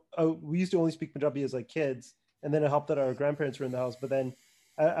know, we used to only speak Punjabi as like kids, and then it helped that our grandparents were in the house. But then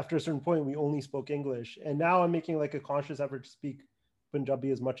after a certain point, we only spoke English, and now I'm making like a conscious effort to speak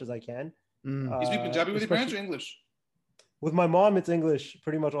Punjabi as much as I can. You speak Punjabi with your parents or English? With my mom, it's English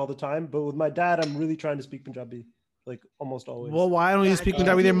pretty much all the time. But with my dad, I'm really trying to speak Punjabi, like almost always. Well, why don't you speak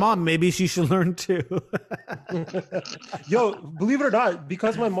Punjabi with your mom? Maybe she should learn too. Yo, believe it or not,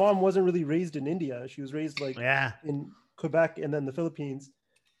 because my mom wasn't really raised in India. She was raised like in Quebec and then the Philippines.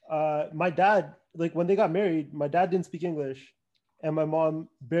 My dad, like when they got married, my dad didn't speak English. And my mom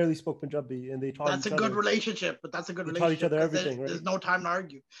barely spoke Punjabi, and they taught That's each a other. good relationship, but that's a good relationship. Taught each other everything, right? There's no time to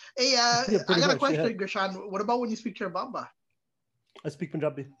argue. Hey, I got a question, Gushan. What about when you speak to your Baba? I speak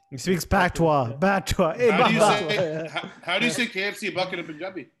Punjabi. He speaks Patois. Hey, how do you say KFC bucket in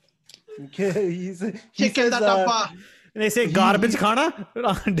Punjabi? He says, and they say garbage khana.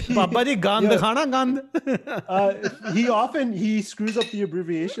 Baba ji, gand khana, gand. He screws up the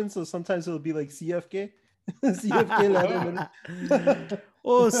abbreviation, so sometimes it'll be like CFK. CFK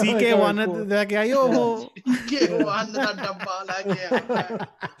oh, CK1 लेके आई हो. CK1 का डब्बा लेके आया.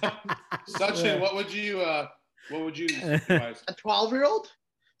 Sachin, what would you advise? A 12-year-old?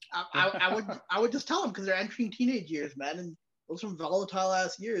 I would just tell them, because they're entering teenage years, man, and those are volatile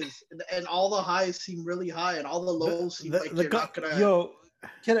ass years, and all the highs seem really high, and all the lows seem like you're not gonna. Yo,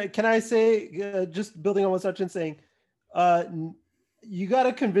 can I say, just building on what Sachin's saying, you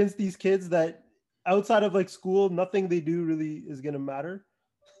gotta convince these kids that outside of like school, nothing they do really is gonna matter.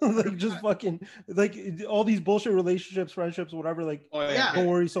 Like just fucking like all these bullshit relationships, friendships, whatever. Like, don't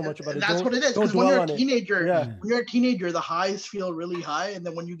worry so much about it. That's what it is. Because when you're a teenager, the highs feel really high, and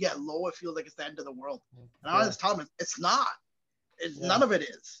then when you get low, it feels like it's the end of the world. And I always tell them, it's not. None of it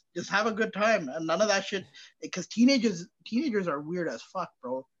is. Just have a good time, and none of that shit. Because teenagers are weird as fuck,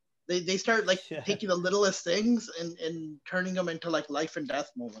 bro. They start like taking the littlest things and turning them into like life and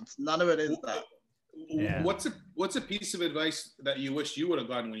death moments. None of it is that. Yeah. What's a piece of advice that you wish you would have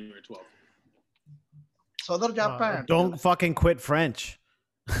gotten when you were 12? Japan. Don't fucking quit French.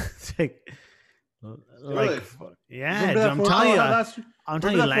 I'm telling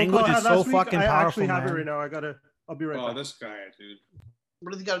you, language is so fucking powerful. I actually have it right now. I'll be right back. Oh, this guy, dude.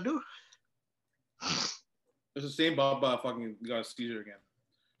 What does he gotta do? It's the same Baba fucking got a seizure again.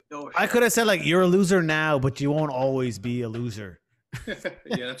 I could have said like, you're a loser now, but you won't always be a loser.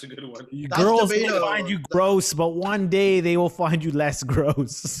 Yeah, that's a good one. Girls will find you gross, but one day they will find you less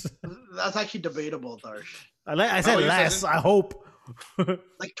gross. That's actually debatable, Darsh. I said less. I hope.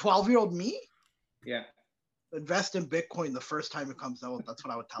 Like 12-year-old me? Yeah. Invest in Bitcoin the first time it comes out. That's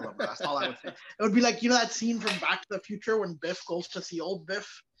what I would tell him. That's all I would say. It would be like, you know that scene from Back to the Future when Biff goes to see old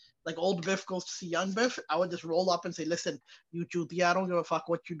Biff? Like old Biff goes to see young Biff. I would just roll up and say, listen, you Juti, I don't give a fuck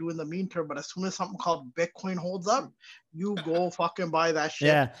what you do in the meantime, but as soon as something called Bitcoin holds up, you go fucking buy that shit.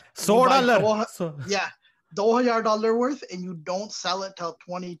 Yeah. Yeah. $2,000 worth, and you don't sell it till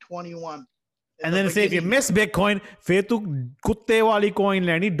 2021. And then say if you miss Bitcoin, फिर तू कुत्ते वाली coin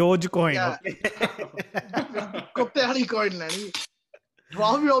लेनी, Dogecoin. Yeah. कुत्ते वाली coin लेनी.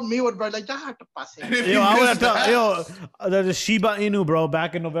 12-year-old me would be like, I would have done. The Shiba Inu, bro,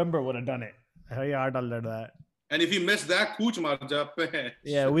 back in November would have done it. Hell yeah, I'd done that. And if you miss that, kuch mar ja.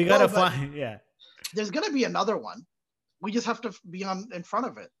 Yeah, we gotta find. Yeah. There's gonna be another one. We just have to be in front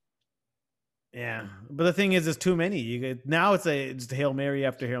of it. Yeah, but the thing is, there's too many. Now it's just Hail Mary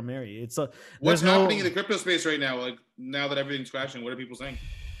after Hail Mary. What's happening in the crypto space right now? Like now that everything's crashing, what are people saying?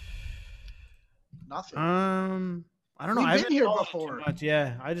 Nothing. I don't know. We've been here before.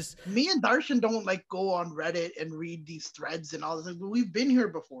 Yeah, me and Darshan don't like go on Reddit and read these threads and all this. We've been here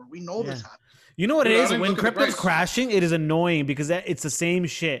before. We know this happens. You know what it is? When crypto's crashing, it is annoying because it's the same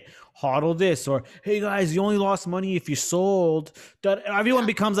shit. Hodl this, or hey guys, you only lost money if you sold. Everyone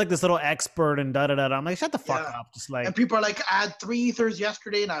becomes like this little expert and da-da-da. I'm like, shut the fuck up. Just like, and people are like, I had 3 Ethers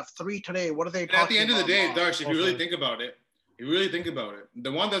yesterday and I have 3 today. What are they talking about? At the end of the day, Darsh, if you really think about it,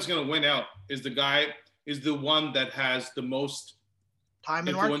 the one that's going to win out is the one that has the most time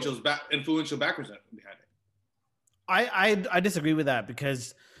and influential backers behind it. I disagree with that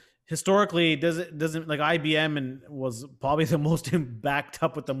because historically, doesn't like IBM was probably the most backed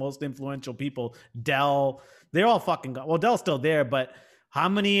up with the most influential people. Dell, they're all fucking gone. Well, Dell's still there, but how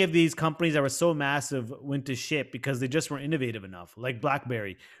many of these companies that were so massive went to shit because they just weren't innovative enough? Like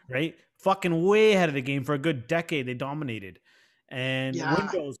BlackBerry, right? Fucking way ahead of the game for a good decade. They dominated. And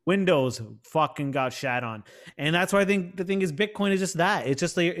Windows fucking got shat on. And that's why I think the thing is Bitcoin is just that. It's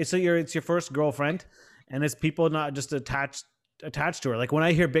just like, it's your first girlfriend, and it's people not just attached to her. Like when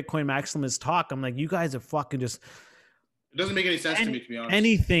I hear Bitcoin maximalists talk, I'm like, you guys are fucking just. It doesn't make any sense to me, to be honest.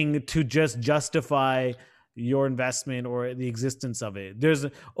 Anything to just justify your investment or the existence of it.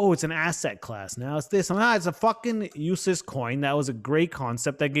 It's an asset class. Now it's this. It's a fucking useless coin. That was a great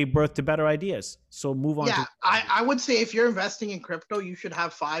concept that gave birth to better ideas. So move on. Yeah, I would say if you're investing in crypto, you should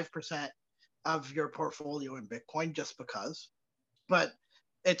have 5% of your portfolio in Bitcoin just because. But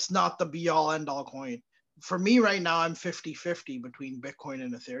it's not the be-all, end-all coin. For me right now, I'm 50-50 between Bitcoin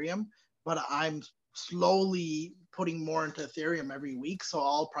and Ethereum, but I'm slowly putting more into Ethereum every week.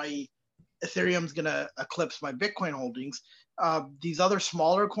 So Ethereum's going to eclipse my Bitcoin holdings. These other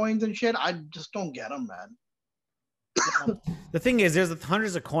smaller coins and shit, I just don't get them, man. The thing is, there's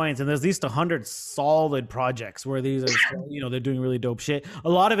hundreds of coins and there's at least 100 solid projects where these are, they're doing really dope shit. A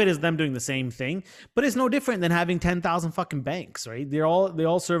lot of it is them doing the same thing, but it's no different than having 10,000 fucking banks, right? They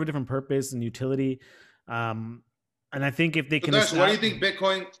all serve a different purpose and utility. And I think if they can, what do you think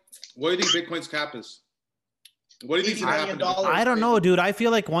Bitcoin's cap is? What do you think is going to happen? I don't know, dude.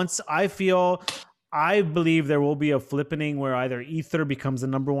 I believe there will be a flippening where either Ether becomes the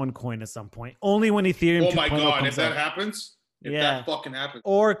number one coin at some point. Only when Ethereum. Oh my God! If that happens, that fucking happens,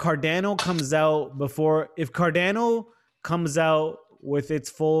 or Cardano comes out before. If Cardano comes out with its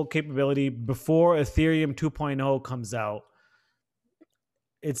full capability before Ethereum 2.0 comes out,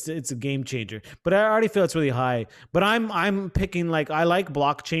 it's a game changer. But I already feel it's really high. But I'm picking I like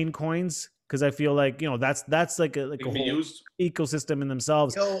blockchain coins. Because I feel like, that's like a whole ecosystem in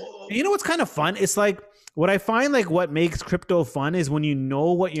themselves. You know what's kind of fun? It's like what I find what makes crypto fun is when you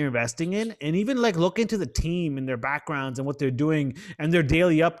know what you're investing in, and even look into the team and their backgrounds and what they're doing and their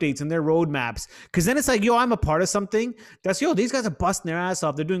daily updates and their roadmaps. Because then it's like, I'm a part of something that's these guys are busting their ass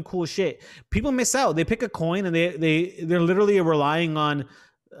off. They're doing cool shit. People miss out. They pick a coin and they're literally relying on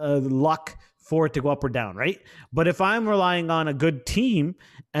luck for it to go up or down, right? But if I'm relying on a good team,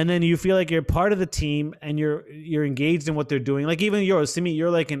 and then you feel like you're part of the team and you're engaged in what they're doing, even Simi,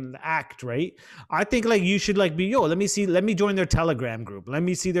 you're in the act, right? I think you should let me join their Telegram group. Let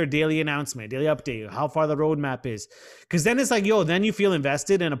me see their daily announcement, daily update, how far the roadmap is. Because then it's then you feel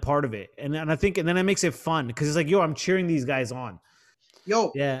invested and a part of it. And I think, and then it makes it fun because it's I'm cheering these guys on.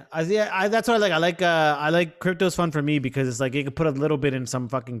 That's what I like. I like crypto's fun for me because it's you can put a little bit in some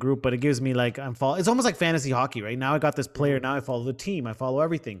fucking group, but it gives me it's almost like fantasy hockey, right? Now I got this player, now I follow the team, I follow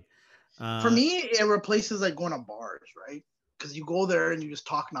everything. For me, it replaces going to bars, right? because you go there and you just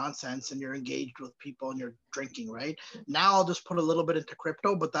talk nonsense and you're engaged with people and you're drinking, right? Now I'll just put a little bit into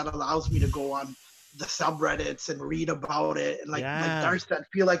crypto, but that allows me to go on the subreddits and read about it and like Darce said,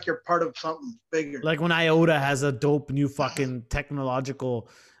 feel like you're part of something bigger. Like when IOTA has a dope new fucking technological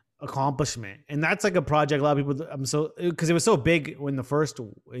accomplishment, and that's like a project a lot of people because it was so big when the first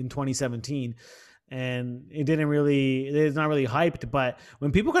in 2017, and it's not really hyped, but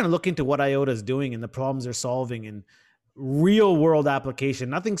when people kind of look into what IOTA is doing and the problems they're solving and real world application,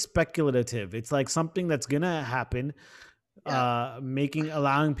 nothing speculative, it's like something that's gonna happen.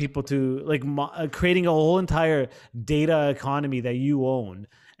 Allowing people to like creating a whole entire data economy that you own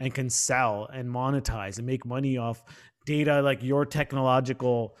and can sell and monetize and make money off data, like your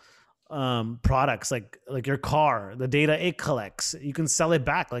technological products, like your car, the data it collects, you can sell it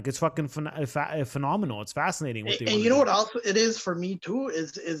back. Like it's fucking phenomenal. It's fascinating. And you know what else it is for me too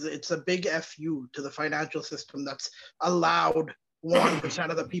is it's a big FU to the financial system that's allowed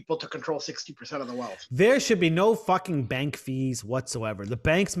 1% of the people to control 60% of the wealth. There should be no fucking bank fees whatsoever. The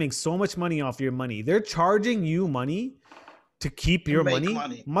banks make so much money off your money. They're charging you money to keep your money.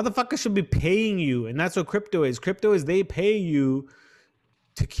 Motherfuckers should be paying you. And that's what crypto is. Crypto is they pay you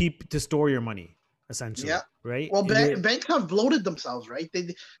to store your money, essentially. Yeah. Right? Well, banks have bloated themselves, right?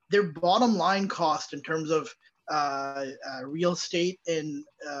 Their bottom line cost in terms of real estate and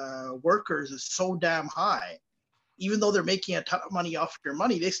workers is so damn high. Even though they're making a ton of money off your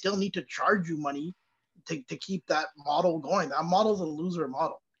money, they still need to charge you money to keep that model going. That model's a loser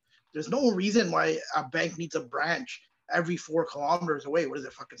model. There's no reason why a bank needs a branch every 4 kilometers away. What is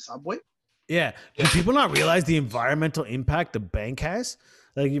it, fucking Subway? Yeah. Do people not realize the environmental impact a bank has?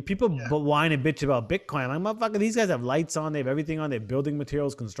 Like people whine and bitch about Bitcoin. Like, motherfucker, these guys have lights on, they have everything on, they have building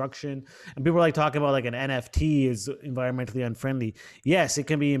materials, construction. And people are like talking about like an NFT is environmentally unfriendly. Yes, it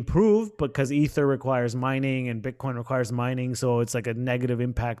can be improved because Ether requires mining and Bitcoin requires mining. So it's like a negative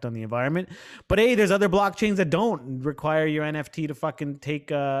impact on the environment. But hey, there's other blockchains that don't require your NFT to fucking take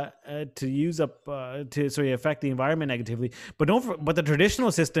to use up so you affect the environment negatively. But but the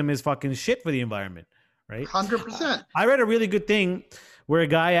traditional system is fucking shit for the environment, right? 100%. I read a really good thing where a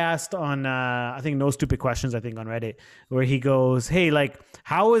guy asked on, I think No Stupid Questions, I think on Reddit, where he goes, hey, like,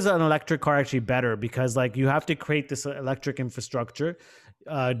 how is an electric car actually better? Because like you have to create this electric infrastructure,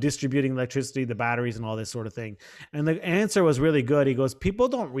 distributing electricity, the batteries and all this sort of thing. And the answer was really good. He goes, people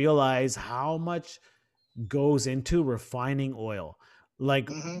don't realize how much goes into refining oil. Like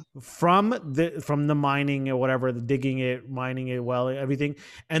from the mining or whatever, the digging it, mining it, well, everything.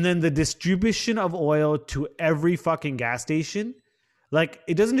 And then the distribution of oil to every fucking gas station. Like,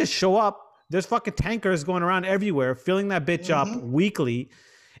 it doesn't just show up. There's fucking tankers going around everywhere, filling that bitch up weekly.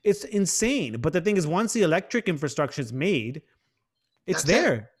 It's insane. But the thing is, once the electric infrastructure is made, it's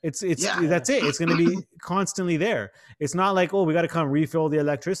there. That's it. It's going to be constantly there. It's not like, oh, we got to come refill the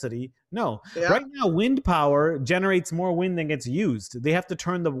electricity. No. Yeah. Right now, wind power generates more wind than gets used. They have to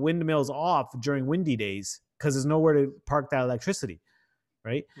turn the windmills off during windy days because there's nowhere to park that electricity.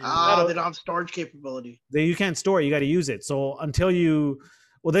 Right? They don't have storage capability. You can't store it. You got to use it. So until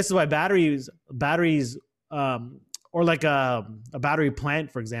this is why batteries, or like a battery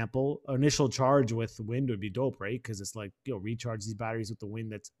plant, for example, initial charge with wind would be dope, right? Because it's like, recharge these batteries with the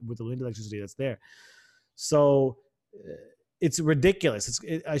wind electricity that's there. So it's ridiculous.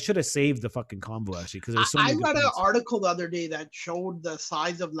 I should have saved the fucking convo actually, because there's so many. I read an article the other day that showed the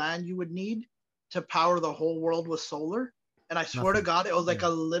size of land you would need to power the whole world with solar. And I swear to God, it was like a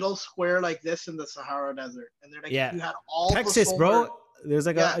little square like this in the Sahara Desert. And they're like, you had all Texas, bro. There's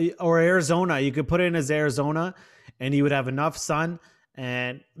like or Arizona. You could put it in as Arizona, and you would have enough sun.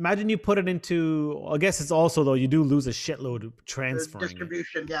 And imagine you put it into. I guess it's also though you do lose a shitload of transferring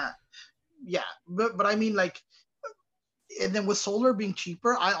distribution. Yeah. But I mean, like, and then with solar being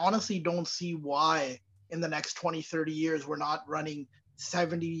cheaper, I honestly don't see why in the next 20, 30 years we're not running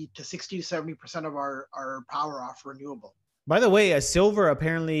 60 to 70% of our power off renewable. By the way, silver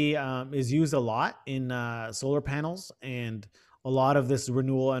apparently is used a lot in solar panels, and a lot of this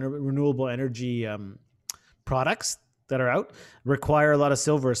renewable energy products that are out require a lot of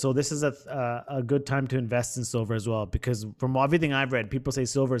silver. So this is a good time to invest in silver as well, because from everything I've read, people say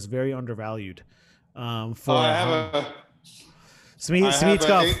silver is very undervalued. I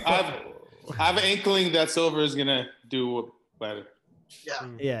have an inkling that silver is gonna do better.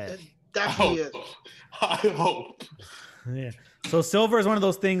 Yeah. It definitely is. I hope. Yeah. So silver is one of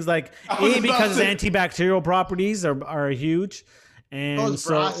those things like because its antibacterial properties are huge, and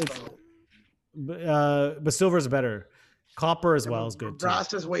but silver is better. Copper as well is good too.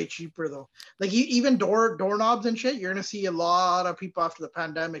 Brass is way cheaper though. Like even doorknobs and shit, you're gonna see a lot of people after the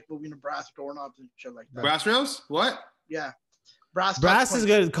pandemic moving to brass doorknobs and shit like that. Brass rails? What? Yeah. Brass is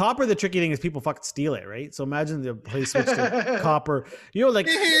good. Copper, the tricky thing is people fucking steal it, right? So imagine the place switch to copper. You know, like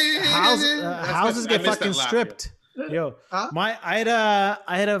houses get fucking stripped. Yo, I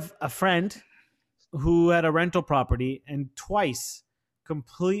had a friend who had a rental property and twice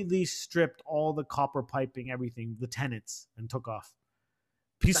completely stripped all the copper piping, everything, the tenants, and took off.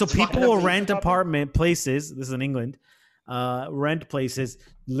 So people will rent apartment places. This is in England. Rent places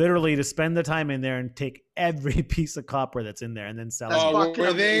literally to spend the time in there and take every piece of copper that's in there and then sell it.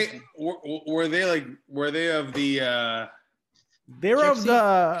 Were they of the they were of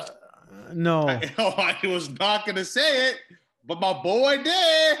the no. I was not gonna say it, but my boy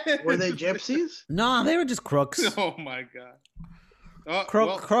did. Were they gypsies? No, they were just crooks. Oh my god.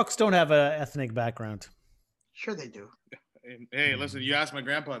 Crooks don't have an ethnic background. Sure they do. Hey, listen, you asked my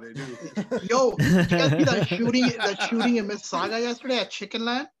grandpa, they do. Yo, did you guys see that shooting in Mississauga yesterday at Chicken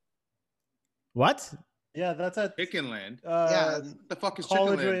Land? What? Yeah, that's at Chicken Land. The fuck is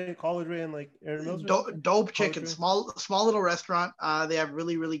College Chicken Land? Way, College Way, and like Aaron Mills. Dope chicken, small little restaurant. They have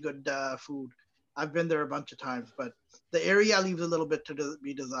really good food. I've been there a bunch of times, but the area leaves a little bit to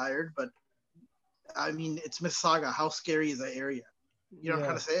be desired. But I mean, it's Mississauga. How scary is that area? You know what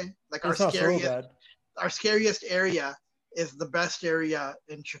I'm trying to say? Like our scariest area is the best area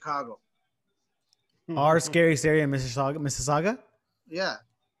in Chicago. Our scariest area in Mississauga? Yeah.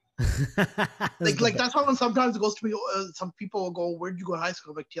 like that's how when sometimes it goes to me. Some people will go, "Where'd you go to high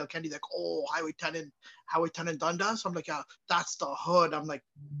school?" I'm like, TL Kennedy. Like, "Oh, Highway 10 in Dundas." So I'm like, "Yeah, that's the hood." I'm like,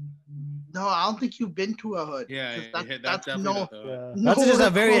 "No, I don't think you've been to a hood." Yeah, that's that's just a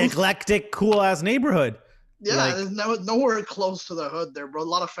very eclectic, cool ass neighborhood. Yeah, there's nowhere close to the hood there, bro. A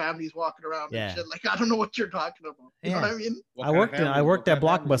lot of families walking around and shit. Like, I don't know what you're talking about. You know what I mean? I worked at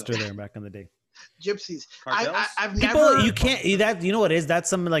Blockbuster there back in the day. Gypsies. I've people, never. You can't. That you know what it is? That's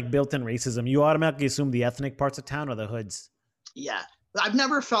some like built-in racism. You automatically assume the ethnic parts of town are the hoods. Yeah, I've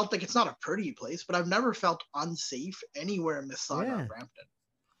never felt like it's not a pretty place, but I've never felt unsafe anywhere in Mississauga or Brampton.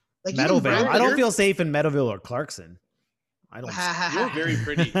 Like Meadowville. I don't feel safe in Meadowville or Clarkson. I don't. You're very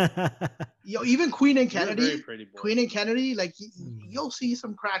pretty. Even Queen and Kennedy. Queen and Kennedy, like you'll see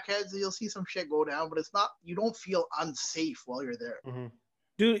some crackheads, you'll see some shit go down, but it's not. You don't feel unsafe while you're there. Mm-hmm.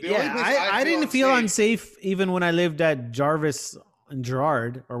 Dude, I didn't feel unsafe even when I lived at Jarvis and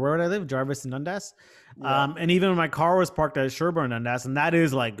Gerard, or where would I live? Jarvis and Dundas. Yeah. And even when my car was parked at Sherburne Dundas, and that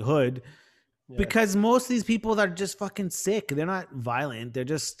is like hood, because most of these people that are just fucking sick. They're not violent. They're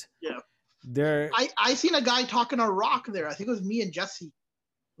just I seen a guy talking a rock there. I think it was me and Jesse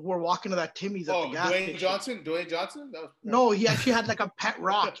who were walking to that Timmy's at the gas station. Dwayne Johnson? No, he actually had like a pet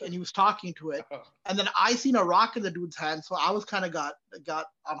rock and he was talking to it. And then I seen a rock in the dude's hand, so I was kind of got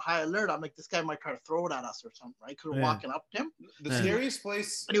on high alert. I'm like, this guy might try to throw it at us or something, right? Because we're walking up to him. The scariest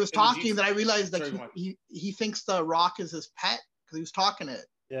place. And he was talking, then I realized like he thinks the rock is his pet because he was talking to it.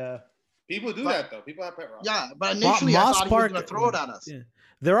 Yeah. People do that though. People have pet rocks. Yeah, but initially I thought he was going to throw it at us. Yeah.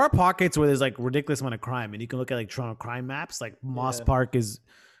 There are pockets where there's like ridiculous amount of crime, and you can look at like Toronto crime maps. Like Moss Park is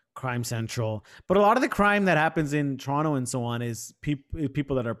crime central, but a lot of the crime that happens in Toronto and so on is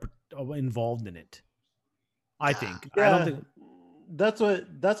people that are involved in it. I think. Yeah, I don't think that's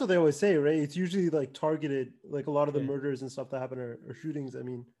what they always say, right? It's usually like targeted. Like a lot of the murders and stuff that happen are shootings. I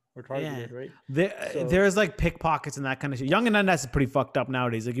mean. Or targeted, right? There's like pickpockets and that kind of shit. Young and Dundas is pretty fucked up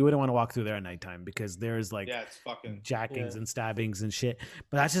nowadays. Like you wouldn't want to walk through there at nighttime because there's like it's fucking jackings and stabbings and shit.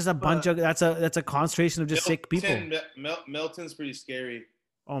 But that's just a bunch of that's a concentration of just sick people. Milton's pretty scary.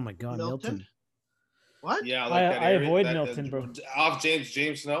 Oh my god, Milton. What? Yeah, I avoid Milton, bro. Off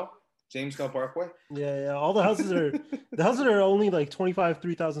James Snow Parkway. Yeah. All the houses are only like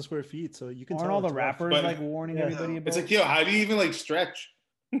 3,000 square feet, so you can. Aren't all the rappers like warning everybody about? It's like, yo, how do you even like stretch?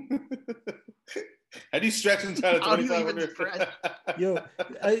 How do you stretch inside of 2,500? Yo,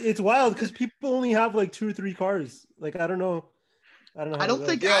 it's wild because people only have like 2 or 3 cars. Like I don't know. I don't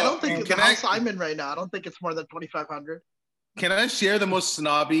think the house I'm in right now. I don't think it's more than 2,500. Can I share the most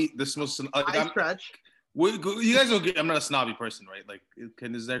snobby? Stretch. You guys will. I'm not a snobby person, right? Like,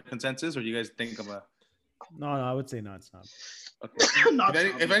 is there consensus, or do you guys think I'm a? No, I would say not snob.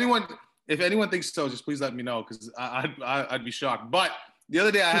 Okay. If anyone thinks so, just please let me know because I'd be shocked. But the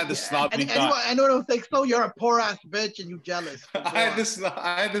other day I had this snobby thought. Anyone who thinks so, you're a poor ass bitch and you jealous. I had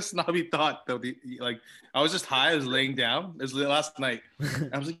this snobby thought though. Like I was just high. I was laying down. It was last night.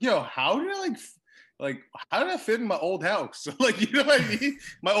 I was like, yo, how did I fit in my old house? Like, you know what I mean?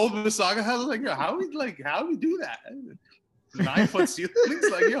 My old Mississauga house. I was like, yo, how we do that? 9-foot ceilings?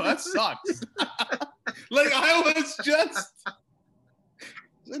 Like, yo, that sucks. Like I was just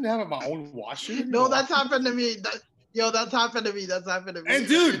didn't have my own washer. No, that's happened to me. That's happened to me. And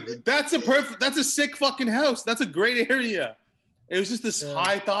dude, that's a sick fucking house. That's a great area. It was just this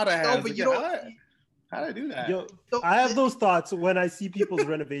high thought I had. No, but you don't. How did I do that? Yo, I have those thoughts when I see people's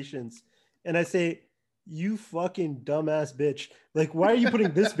renovations, and I say, "You fucking dumbass bitch! Like, why are you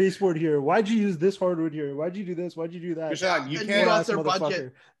putting this baseboard here? Why'd you use this hardwood here? Why'd you do this? Why'd you do that?" Krishan, you can't ask their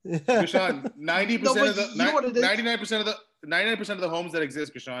budget. Krishan, 90% of the 99% of the homes that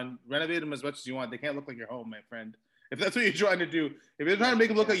exist, Krishan, renovate them as much as you want. They can't look like your home, my friend. If that's what you're trying to do, if you're trying to make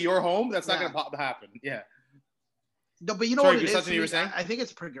them look like your home, that's not going to happen. Yeah. No, but you know what it is? You were saying? I think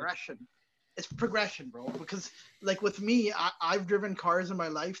it's progression. It's progression, bro. Because like with me, I've driven cars in my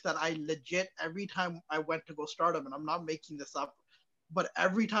life that I legit every time I went to go start them, and I'm not making this up, but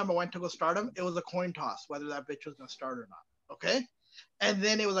every time I went to go start them, it was a coin toss whether that bitch was gonna start or not. Okay, and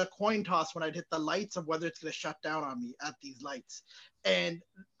then it was a coin toss when I'd hit the lights of whether it's gonna shut down on me at these lights. And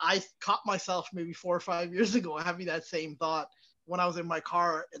I caught myself maybe 4 or 5 years ago having that same thought when I was in my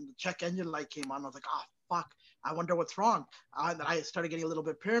car and the check engine light came on. I was like, oh fuck. I wonder what's wrong. And I started getting a little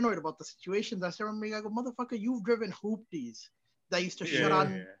bit paranoid about the situations. I started remembering, I go, motherfucker, you've driven hoopties that used to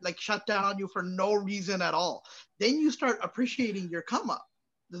shut down on you for no reason at all. Then you start appreciating your come up.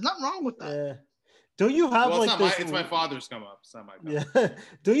 There's nothing wrong with that. Yeah. Don't you have it's my father's come up. It's not my come up. Yeah.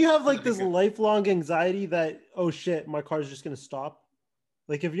 Don't you have like this lifelong anxiety that, oh shit, my car's just gonna stop?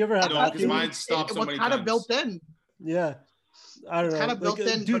 Like, have you ever had that? Because mine stopped so many times. Kind of built in. Yeah. I don't know. Kind of built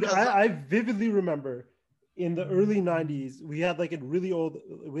in. Dude, I vividly remember in the early 90s, we had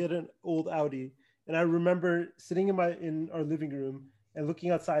an old Audi. And I remember sitting in our living room and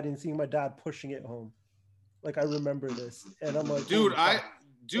looking outside and seeing my dad pushing it home. Like, I remember this. And I'm like,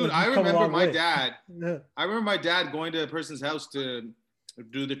 I remember my dad. Yeah. I remember my dad going to a person's house to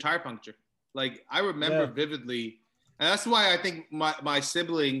do the tire puncture. Like, I remember vividly. And that's why I think my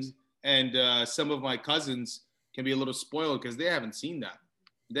siblings and some of my cousins can be a little spoiled because they haven't seen that.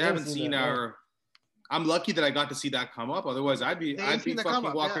 They haven't seen our... I'm lucky that I got to see that come up. Otherwise, I'd be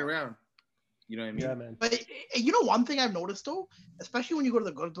fucking walking around. You know what I mean? Yeah, man. But you know, one thing I've noticed though, especially when you go to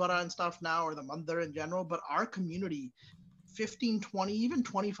the Gurdwara and stuff now, or the Mandir in general, but our community, 15, 20, even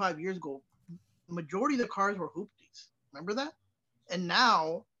 25 years ago, the majority of the cars were hoopties. Remember that? And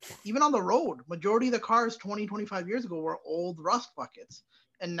now, even on the road, majority of the cars 20, 25 years ago were old rust buckets.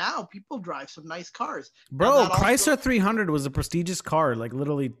 And now people drive some nice cars. Bro, Chrysler 300 was a prestigious car, like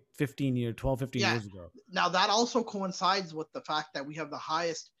literally 15 years ago. Now that also coincides with the fact that we have the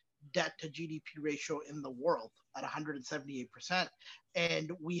highest debt to GDP ratio in the world at 178%.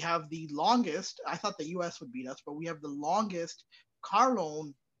 And we have the longest, I thought the US would beat us, but we have the longest car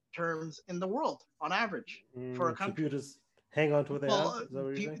loan terms in the world on average for a country. People just hang on to what they have? Is that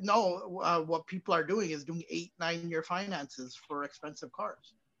what you're saying? No, what people are doing is doing 8-9 year finances for expensive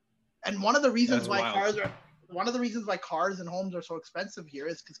cars. And one of the reasons why cars and homes are so expensive here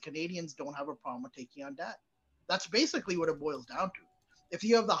is because Canadians don't have a problem with taking on debt. That's basically what it boils down to. If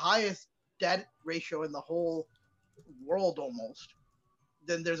you have the highest debt ratio in the whole world almost,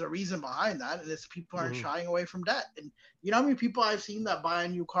 then there's a reason behind that, and it's people aren't shying away from debt. And you know how many people I've seen that buy a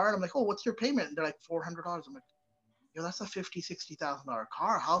new car, and I'm like, oh, what's your payment? And they're like, $400. I'm like, yo, that's a $50,000-$60,000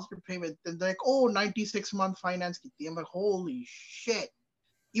 car. How's your payment? And they're like, oh, 96-month finance. I'm like, holy shit.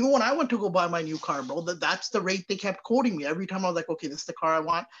 Even when I went to go buy my new car, bro, that's the rate they kept quoting me. Every time I was like, okay, this is the car I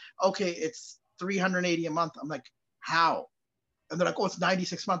want. Okay, it's $380 a month. I'm like, how? And they're like, oh, it's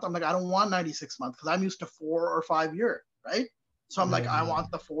 96 months. I'm like, I don't want 96 months because I'm used to 4 or 5 year, right? So I'm like, I want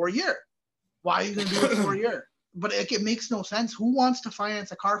the 4 year. Why are you going to do it 4 year? But it makes no sense. Who wants to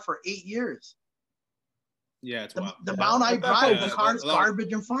finance a car for 8 years? Yeah, it's the amount I drive, the car's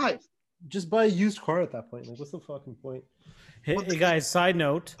garbage in 5. Just buy a used car at that point. Like, what's the fucking point? Hey guys, side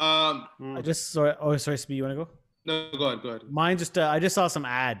note. sorry, Speed, you want to go? No, go ahead. Mine I just saw some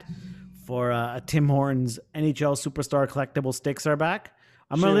ad for a Tim Hortons NHL Superstar collectible sticks are back.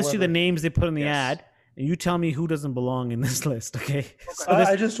 I'm going to list you the names they put in the ad, and you tell me who doesn't belong in this list, okay? So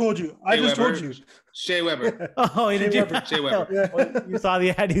I just told you. Shea Weber. Oh, did you? Shea Weber. Yeah. You saw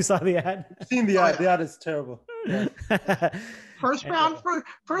the ad? I've seen the ad. The ad is terrible. Yeah. First round,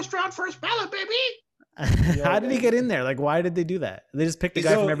 first ballot, baby. How did he get in there? Like, why did they do that? They just picked a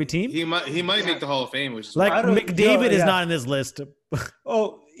guy from every team? He might make the Hall of Fame, which is like McDavid is not in this list.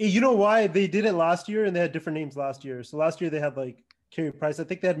 Oh, you know why? They did it last year, and they had different names last year. So last year they had like Carey Price. I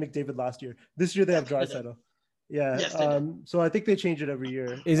think they had McDavid last year. This year they have Draisaitl. Yeah. Yes, so I think they change it every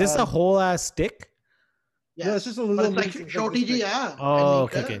year. Is this a whole ass stick? Yes. No, it's just a little. But it's like Shorty, yeah. Oh,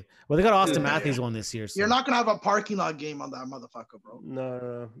 okay. Well, they got Austin Matthews one this year. So. You're not gonna have a parking lot game on that motherfucker, bro.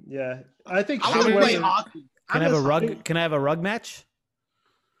 No. Yeah, I think. I want to play hockey. Can I have a rug? Can I have a rug match?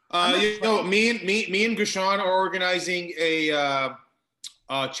 Me and Krishan are organizing a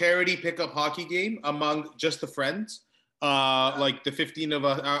charity pickup hockey game among just the friends. like the 15 of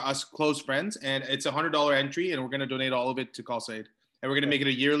us close friends, and it's $100 entry, and we're gonna donate all of it to Call Said, and we're gonna make it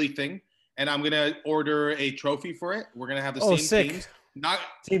a yearly thing. And I'm gonna order a trophy for it. We're gonna have the same teams.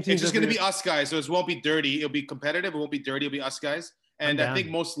 It's just gonna be us guys, so it won't be dirty. It'll be competitive. It won't be dirty. It'll be us guys. And I think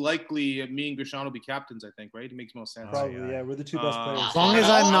most likely me and Gurshan will be captains. I think, right? It makes most sense. Probably, yeah. We're the two best players. As long as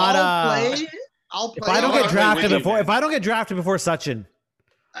I'm not I'll play. If I don't get drafted before Sachin,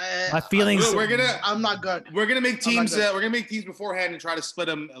 my feelings. I'm not good. We're gonna make teams. We're gonna make teams beforehand and try to split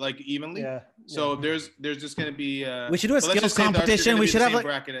them like evenly. Yeah. So there's just gonna be. We should do a skills competition. We should have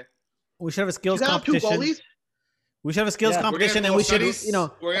We should have a skills competition. We should have a skills competition, and we should,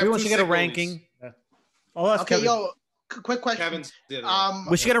 everyone should get a ranking. Okay, yo, quick question.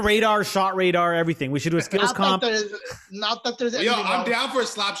 We should get a shot radar, everything. We should do a skills comp. Not that there's. Yo, I'm down for a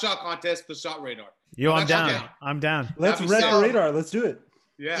slap shot contest for shot radar. Yo, I'm down. Okay. I'm down. Let's rent the radar. Let's do it.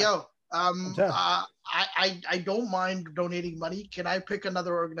 Yeah. Yo, I don't mind donating money. Can I pick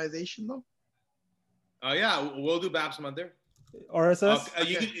another organization though? Yeah, we'll do Babs Monday. RSS.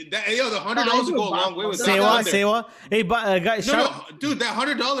 The $100 will go a long way with Say what? Hey, guys, dude, that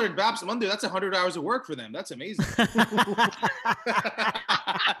 $100 in Babs Monday, that's 100 hours of work for them. That's amazing.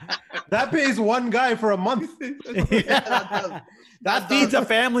 That pays one guy for a month. That feeds a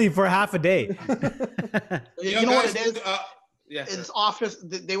family for half a day. You know what it is? It's office.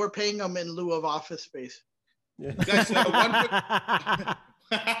 They were paying them in lieu of office space. Yeah. Guys,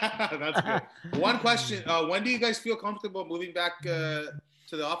 that's good. One question: when do you guys feel comfortable moving back to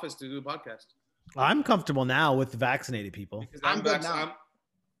the office to do a podcast? I'm comfortable now with vaccinated people. I'm good now.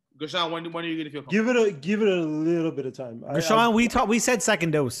 Gurshan, when are you going to feel comfortable? Give it a little bit of time. Gurshan, we said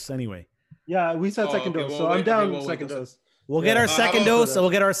second dose anyway. Yeah, we said second dose, so I'm down second dose. We'll get our second dose. We'll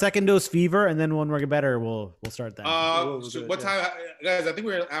get our second dose fever, and then when we're better, we'll start that. So what time, guys? I think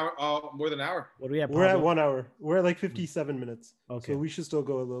we're an hour, more than an hour. What do we have? We're at 1 hour. We're at like 57 minutes. Okay, so we should still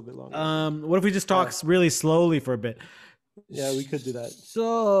go a little bit longer. What if we just talk really slowly for a bit? Yeah, we could do that.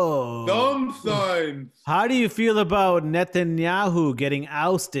 So, how do you feel about Netanyahu getting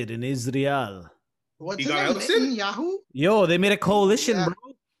ousted in Israel? What's his name? Netanyahu? Yo, they made a coalition, bro.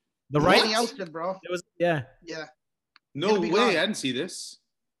 The right ousted, bro. It was Yeah. No way, gone. I didn't see this.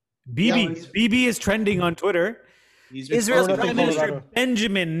 BB is trending on Twitter. Israel's Prime Minister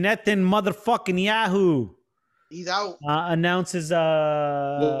Benjamin Netanyahu. He's out. Announces.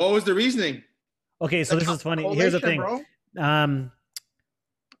 What was the reasoning? Okay, so this is funny. Here's the thing. The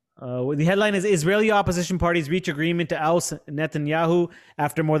headline is Israeli opposition parties reach agreement to oust Netanyahu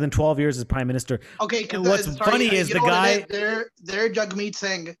after more than 12 years as prime minister. Okay, what's funny is the guy. Their Jagmeet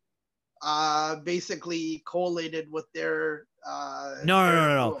Singh basically collated with their.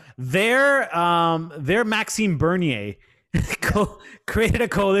 No. Their Maxime Bernier created a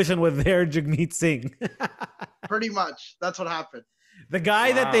coalition with their Jagmeet Singh. Pretty much, that's what happened. The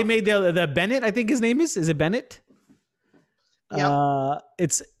guy that they made the Bennett, I think his name is it Bennett? Yeah.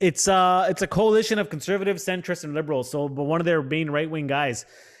 It's a coalition of conservatives, centrists, and liberals. So, but one of their main right-wing guys,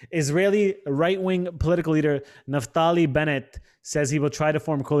 Israeli right-wing political leader Naftali Bennett, says he will try to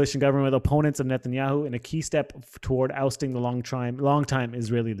form a coalition government with opponents of Netanyahu in a key step toward ousting the long-time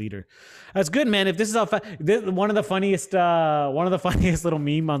Israeli leader. That's good, man. If this is one of the funniest little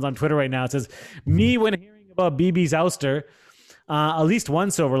memes on Twitter right now. It says, "Me when hearing about Bibi's ouster." At least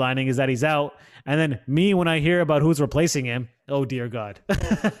one silver lining is that he's out. And then me when I hear about who's replacing him. Oh, dear God.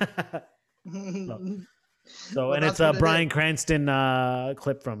 So and it's a Bryan Cranston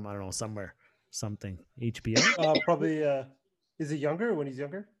clip from, I don't know, something. HBO? Probably, is it younger when he's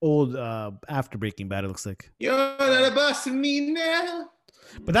younger? Old, after Breaking Bad, it looks like. You're not busting me now.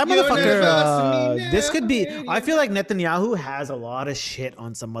 But that motherfucker, this could be, I feel like Netanyahu has a lot of shit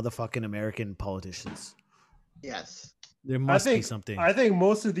on some motherfucking American politicians. Yes. There must be something. I think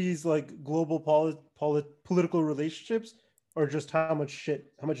most of these like global political relationships are just how much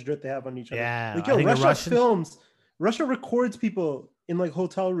dirt they have on each other. Yeah, like Russia records people in like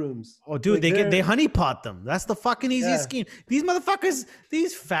hotel rooms. Oh, dude, like, they honeypot them. That's the fucking easiest scheme. These motherfuckers,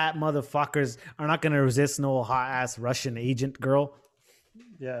 these fat motherfuckers, are not gonna resist no hot ass Russian agent girl.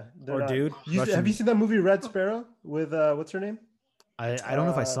 Yeah, dude. Have you seen that movie Red Sparrow with what's her name? I don't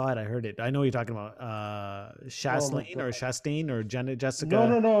know if I saw it. I heard it. I know what you're talking about. Chastain or Jessica.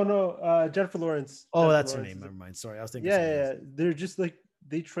 No. Jennifer Lawrence. Oh, that's her name. Never mind. Sorry, I was thinking. Yeah. They're just like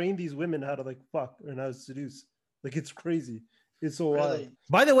they train these women how to like fuck and how to seduce. Like it's crazy. It's so wild.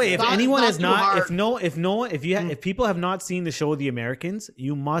 By the way, if anyone has not, if people have not seen the show The Americans,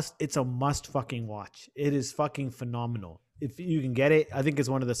 you must. It's a must fucking watch. It is fucking phenomenal. If you can get it, I think it's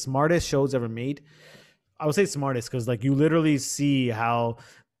one of the smartest shows ever made. I would say smartest because like you literally see how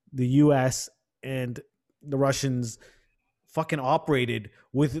the U.S. and the Russians fucking operated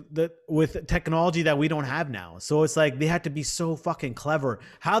with technology that we don't have now. So it's like they had to be so fucking clever.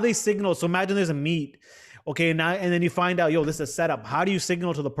 How they signal. So imagine there's a meet. Okay, now and then you find out, yo, this is a setup. How do you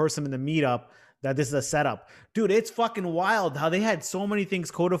signal to the person in the meetup that this is a setup? Dude, it's fucking wild how they had so many things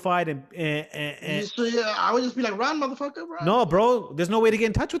codified and so, yeah, I would just be like, run, motherfucker, run. No, bro, there's no way to get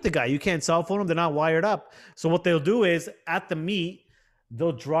in touch with the guy. You can't cell phone them. They're not wired up. So what they'll do is at the meet,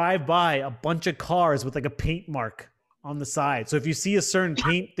 they'll drive by a bunch of cars with like a paint mark on the side. So if you see a certain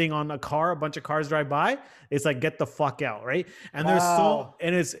paint thing on a car, a bunch of cars drive by, it's like, get the fuck out, right? And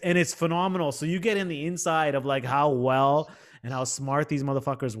there's it's phenomenal. So you get in the inside of like how well and how smart these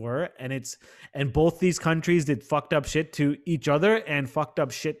motherfuckers were. And both these countries did fucked up shit to each other and fucked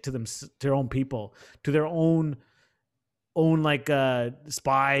up shit to their own people, to their own like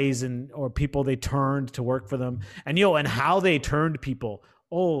spies or people they turned to work for them. And and how they turned people.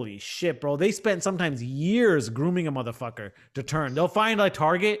 Holy shit, bro. They spent sometimes years grooming a motherfucker to turn. They'll find a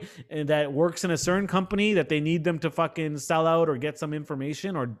target that works in a certain company that they need them to fucking sell out or get some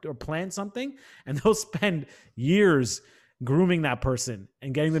information or plan something. And they'll spend years grooming that person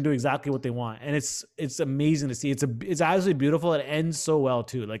and getting them to do exactly what they want. And it's amazing to see. It's absolutely beautiful. It ends so well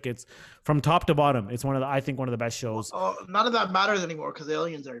too. Like it's from top to bottom. It's I think one of the best shows. None of that matters anymore because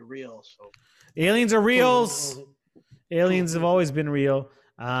aliens are real. So aliens are real. Aliens have always been real.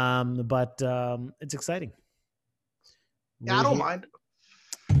 But it's exciting. Yeah, I don't mind.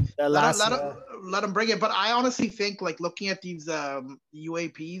 Let them bring it. But I honestly think, like, looking at these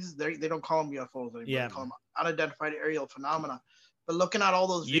UAPs, they don't call them UFOs anymore. Yeah. They call them unidentified aerial phenomena. But looking at all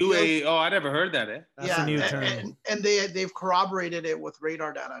those videos, I never heard that. That's a new term. And they've corroborated it with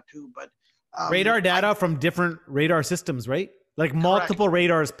radar data too. But radar data from different radar systems, right? Like multiple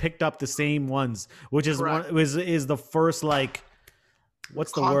radars picked up the same ones, which is is the first like.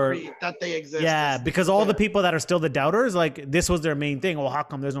 What's the word that they exist? Yeah, because all the people that are still the doubters, like this was their main thing. Well, how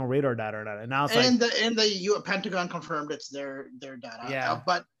come there's no radar data? And now it's the Pentagon confirmed it's their data. Yeah,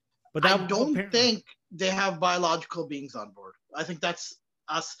 but I don't think they have biological beings on board. I think that's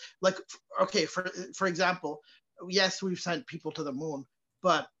us. Like, okay, for example, yes, we've sent people to the moon,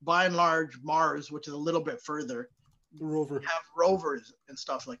 but by and large, Mars, which is a little bit further, have rovers and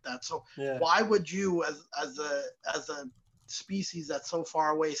stuff like that. So why would you, as a species that's so far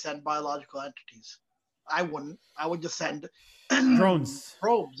away, send biological entities? I wouldn't. I would just send drones,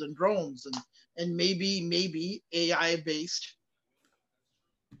 probes and drones and maybe AI based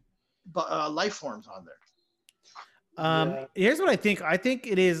life forms on there. Here's what I think. I think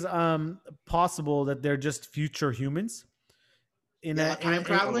it is possible that they're just future humans. Time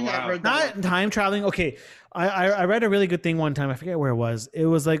traveling. I've heard that. Not time traveling. Okay, I read a really good thing one time. I forget where it was. It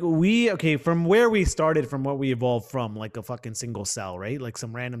was like from where we started, from what we evolved from, like a fucking single cell, right? Like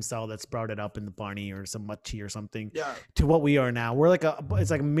some random cell that sprouted up in the Barney or some Machi or something. Yeah. To what we are now, we're like it's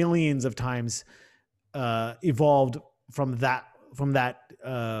like millions of times evolved from that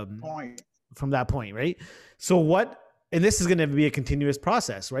point, right? So what? And this is going to be a continuous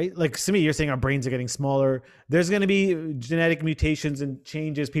process, right? Like, Simi, you're saying our brains are getting smaller. There's going to be genetic mutations and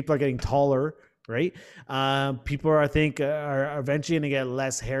changes. People are getting taller, right? People are eventually going to get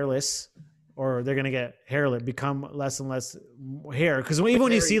less hairless, or they're going to get hairless, become less and less hair. Because even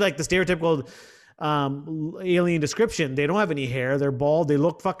when you see like the stereotypical alien description, they don't have any hair. They're bald. They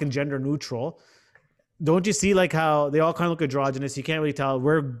look fucking gender neutral. Don't you see like how they all kind of look androgynous? You can't really tell.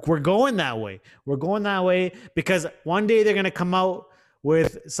 We're going that way. We're going that way because one day they're gonna come out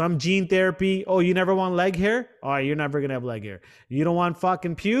with some gene therapy. Oh, you never want leg hair? All right, you're never gonna have leg hair. You don't want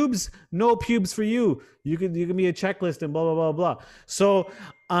fucking pubes? No pubes for you. You can be a checklist and blah blah blah blah. So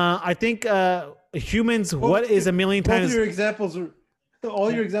I think humans. What is a million times? All your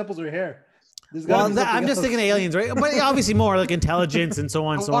examples are hair. Well, I'm just thinking aliens, right? But obviously more like intelligence and so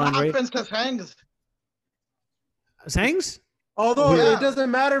on and so on, right? What happens to fangs? Sangs? Although it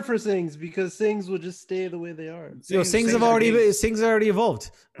doesn't matter for Sings because Sings will just stay the way they are. Sings have already evolved.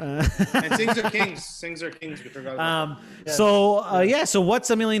 And Sings are kings. Sings are kings. So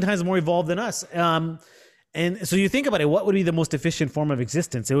what's a million times more evolved than us? And so you think about it, what would be the most efficient form of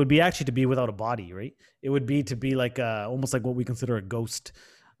existence? It would be actually to be without a body, right? It would be to be like almost like what we consider a ghost.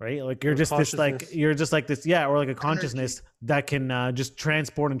 Right, like you're just this, or like a consciousness that can just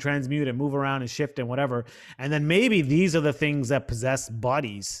transport and transmute and move around and shift and whatever. And then maybe these are the things that possess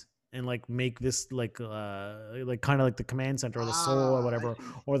bodies and like make this like kind of like the command center or the soul or whatever,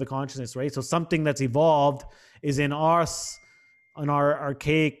 or the consciousness, right? So something that's evolved is in us, on our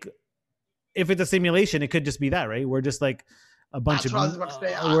archaic. If it's a simulation, it could just be that, right? We're just like a bunch of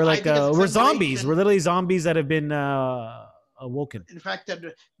we're zombies. We're literally zombies that have been awoken. In fact,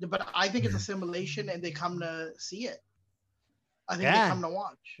 but I think it's a simulation, and they come to see it. I think they come to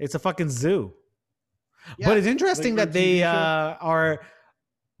watch. It's a fucking zoo. Yeah. But it's interesting that they are.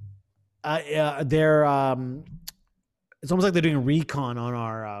 They're. It's almost like they're doing recon on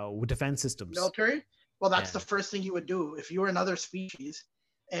our defense systems. Military. Well, that's the first thing you would do if you were another species,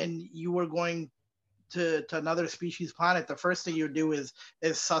 and you were going to another species planet. The first thing you would do is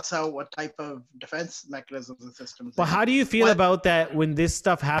suss out what type of defense mechanisms and systems. But how do you feel about that when this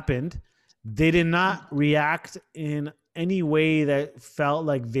stuff happened? They did not react in any way that felt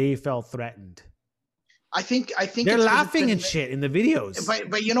like they felt threatened. I think they're laughing and shit in the videos.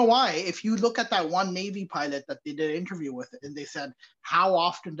 But you know why? If you look at that one Navy pilot that they did an interview with, and they said, how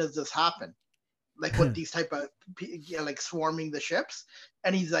often does this happen? Like with these type of like swarming the ships.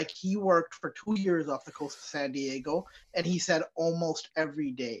 And he's like, he worked for 2 years off the coast of San Diego, and he said almost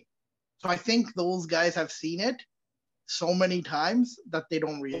every day. So I think those guys have seen it so many times that they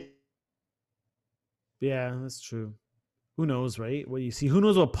don't react. Yeah, that's true. Who knows, right? What you see? Who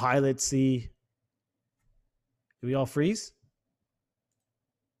knows what pilots see? Do we all freeze?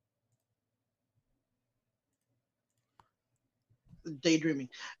 Daydreaming.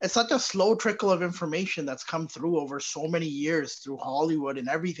 It's such a slow trickle of information that's come through over so many years through Hollywood and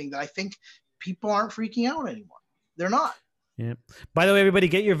everything that I think people aren't freaking out anymore. They're not. Yeah. By the way, everybody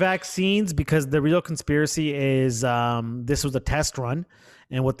get your vaccines, because the real conspiracy is this was a test run.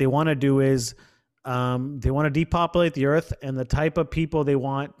 And what they want to do is they want to depopulate the earth, and the type of people they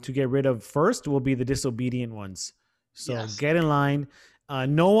want to get rid of first will be the disobedient ones. So get in line.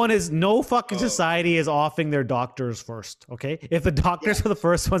 No fucking society is offing their doctors first. Okay. If the doctors are the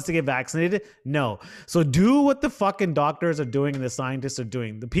first ones to get vaccinated, no. So do what the fucking doctors are doing and the scientists are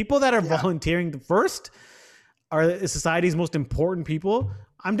doing. The people that are volunteering first are society's most important people.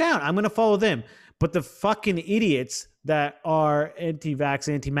 I'm down. I'm going to follow them. But the fucking idiots that are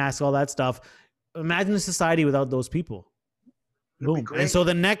anti-vax, anti-mask, all that stuff, imagine a society without those people. Boom. And so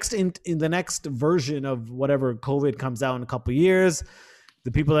the next in the next version of whatever COVID comes out in a couple of years,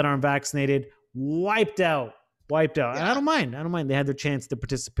 the people that aren't vaccinated wiped out. Yeah. And I don't mind. They had their chance to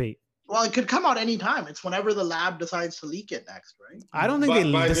participate. Well, it could come out anytime. It's whenever the lab decides to leak it next, right? I don't think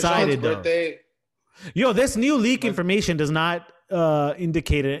they decided though. Yo, this new leak information does not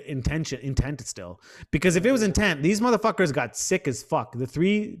indicate intent still. Because if it was intent, these motherfuckers got sick as fuck. The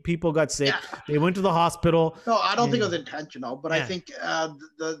 3 people got sick. Yeah. They went to the hospital. No, I don't think it was intentional, but I think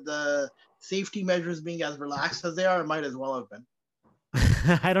the safety measures being as relaxed as they are, it might as well have been.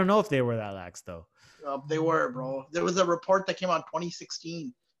 I don't know if they were that lax though. They were, bro. There was a report that came out in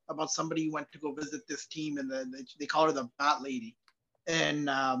 2016 about somebody who went to go visit this team, and they call her the Bat Lady. And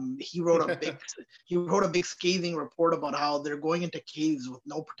he wrote a big scathing report about how they're going into caves with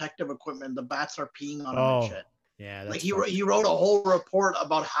no protective equipment. The bats are peeing on them and shit. Yeah, like he wrote a whole report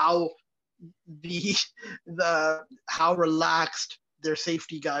about how how relaxed their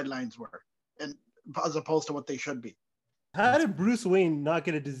safety guidelines were, and as opposed to what they should be. How did Bruce Wayne not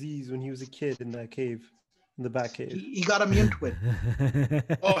get a disease when he was a kid in that cave, in the Bat Cave? He got immune to it.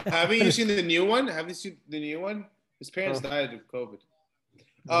 Oh, haven't you seen the new one? Have you seen the new one? His parents died of COVID.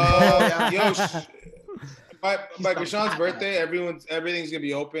 By Krishan's birthday, everything's gonna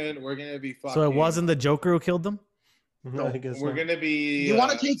be open. We're gonna be fucking. So it wasn't the Joker who killed them? No, I guess we're gonna be. You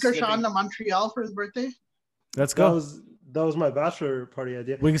want to take Krishan to Montreal for his birthday? Let's go. That was my bachelor party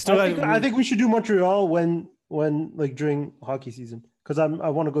idea. We can still. I think we should do Montreal when like during hockey season, because I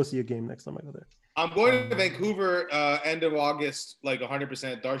want to go see a game next time I go there. I'm going to Vancouver end of August, like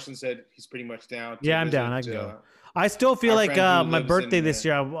 100%. Darshan said he's pretty much down. I'm down. I can go. I still feel like my birthday this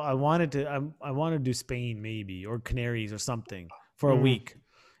year. I wanted to do Spain maybe, or Canaries or something for a week,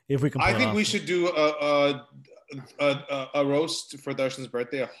 if we can. I think we should do a roast for Darshan's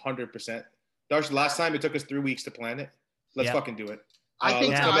birthday 100%. Darshan, last time it took us 3 weeks to plan it. Let's fucking do it.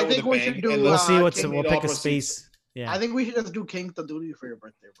 I think we should do. We'll see we'll pick a space. Yeah. I think we should just do King the Duty for your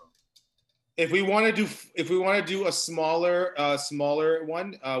birthday, bro. If we want to do a smaller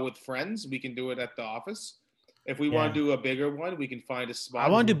one with friends, we can do it at the office. If we want to do a bigger one, we can find a spot. I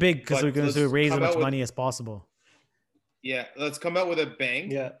want to do big because we're going to raise as much money as possible. Yeah, let's come out with a bang.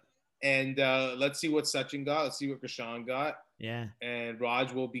 Yeah. And let's see what Sachin got. Let's see what Krishan got. Yeah. And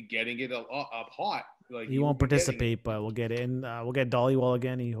Raj will be getting it up hot. Like he won't participate, but we'll get it. And we'll get Dollywall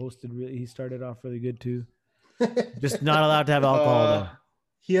again. He started off really good too. Just not allowed to have alcohol though.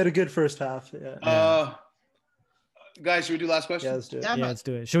 He had a good first half. Yeah. Guys, should we do last question? Yeah, let's do it. Yeah, let's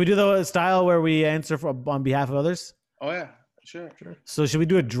do it. Should we do the style where we answer on behalf of others? Oh yeah, sure. So should we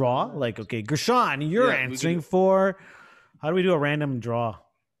do a draw? Like, okay, Gershawn, you're answering for. How do we do a random draw?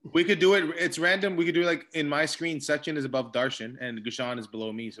 We could do it. It's random. We could do like in my screen. Sachin is above Darshan, and Gershawn is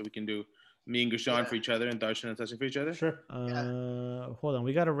below me. So we can do me and Gushan for each other, and Darshan and Sachin for each other? Sure. Hold on.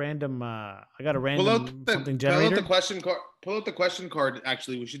 We got a random. I got a random something generator. Pull out the question card. Pull out the question card.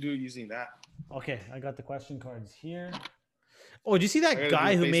 Actually, we should do it using that. Okay, I got the question cards here. Oh, did you see that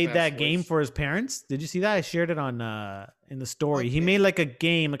guy who made that game for his parents? Did you see that? I shared it on in the story. He made like a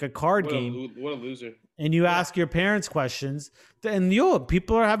game, like a card game. What a loser! And you ask your parents questions, and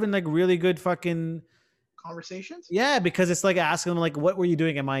people are having like really good fucking conversations. Yeah, because it's like asking them like, "What were you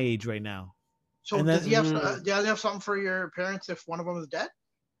doing at my age right now?" So does he have something for your parents if one of them is dead?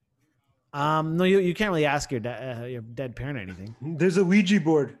 No, you can't really ask your dead parent anything. There's a Ouija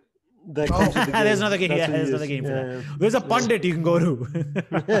board. That comes with the game. There's another game. There's another game for that. There's a pundit you can go to.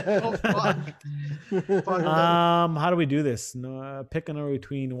 How do we do this? No, pick a number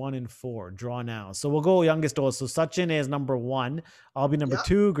between 1 and 4. Draw now. So we'll go youngest oldest. So Sachin is number 1. I'll be number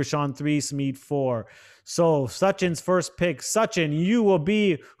 2. Gushan 3. Smeet 4. So Sachin's first pick. Sachin, you will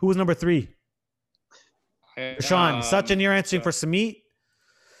be who was number 3? Gushan. Sachin, you're answering for Smeet.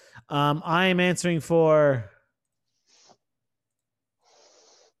 I am answering for.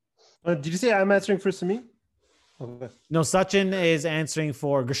 Did you say I'm answering for Smeet? Okay. No, Sachin is answering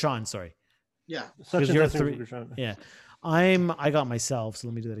for Gushan. Sorry. Yeah. Sachin's answering for Gushan. Yeah. I got myself, so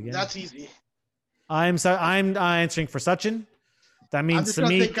let me do that again. That's easy. I'm answering for Sachin. That means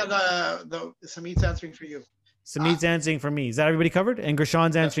Smeet. Smeet's answering for you. Smeet's answering for me. Is that everybody covered? And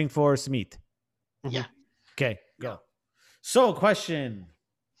Gushan's answering for Smeet. Yeah. Okay, go. So, question.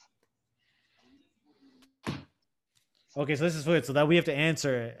 Okay, so this is good. So that we have to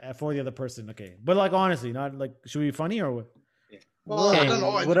answer for the other person. Okay, but like honestly, not like should we be funny or what? Well, I don't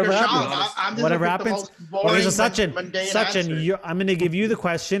know. Whatever happens. Whatever happens. Okay, so Sachin, I'm going to give you the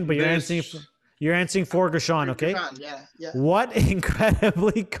question, but you're answering for Gushan. Okay. Yeah. What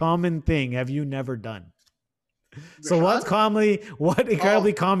incredibly common thing have you never done? Gushan? So what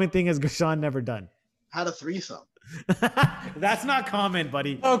incredibly common thing has Gushan never done? Had a threesome. That's not common,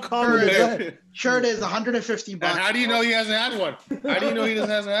 buddy. Oh, common. Sure it is. $150. And how do you know he hasn't had one? How do you know he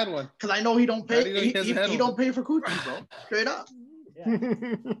hasn't had one? Because I know he don't pay. He don't pay for cookies, bro. Straight up. Yeah.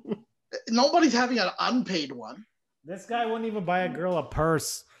 Nobody's having an unpaid one. This guy wouldn't even buy a girl a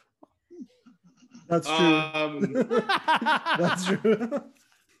purse. That's true. That's true.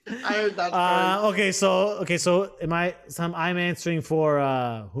 I heard that. I'm answering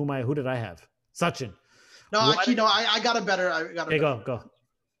for who did I have? Sachin. No, actually, no. I got a better. Okay, go.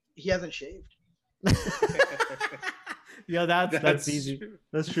 He hasn't shaved. Yeah, that's easy. True.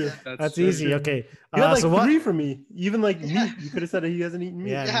 That's true. That's easy. True. Okay. You had like 3 for me. Even like meat. You could have said that he hasn't eaten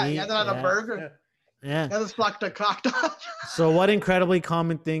meat. Yeah, he hasn't had a burger. Yeah. He hasn't plucked a cocktail. So what incredibly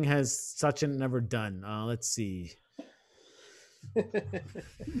common thing has Sachin never done? Let's see. I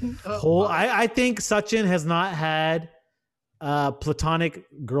think Sachin has not had a platonic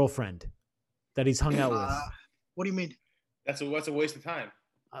girlfriend that he's hung out with. What do you mean? That's a waste of time.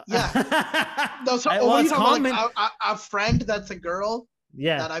 Yeah. No, so it's common. Like a friend that's a girl.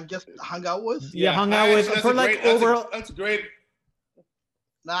 Yeah. That I've just hung out with. Yeah, hung out with for like over. That's great.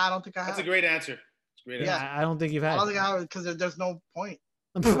 Nah, I don't think I have. That's a great answer. Yeah, I don't think you've had. I don't think I have because there's no point.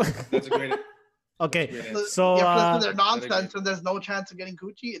 That's a great. Okay, so they're nonsense and there's no chance of getting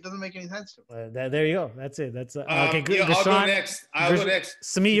coochie. It doesn't make any sense to me. There you go. That's it. That's okay. Good. I'll go next. I'll go next.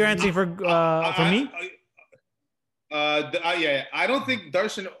 Smeet, you're answering for me. Yeah. I don't think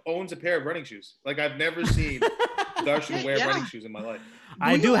Darshan owns a pair of running shoes. Like I've never seen Darshan wear running shoes in my life.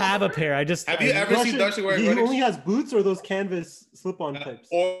 I do have a pair. Have you ever seen Darshan wearing running shoes? He only has boots or those canvas slip-on types.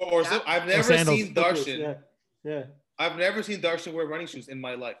 Or I've never seen Darshan. Yeah. I've never seen Darshan wear running shoes in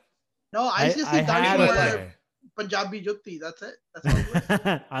my life. No, I just see Darshan wear Punjabi jutti. That's it. That's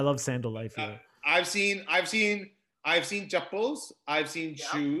all. I love sandal life. Yeah. I've seen chappals. I've seen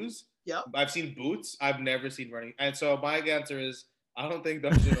shoes. Yeah. I've seen boots. I've never seen running. And so my answer is I don't think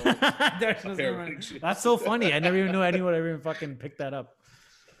Darshan owns a pair of running shoes. That's so funny. I never even knew anyone ever even fucking picked that up.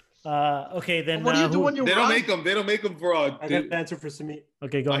 Okay, then what do you do when you They run? don't make them for I got an answer for Smeet.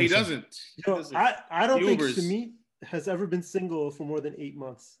 Okay, go on. He doesn't. I don't think Smeet has ever been single for more than 8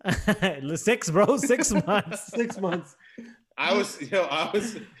 months. 6, bro. 6 months. 6 months. I was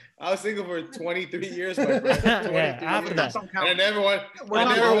single for 23 years, my friend. After that. And I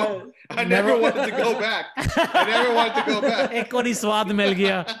never wanted to go back. Ek ni swad mil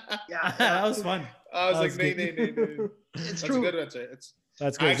gaya. Yeah, that was fun. I was like, no. It's true. That's a good answer.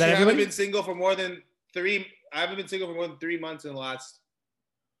 That's good. I haven't been single for more than 3 months in the last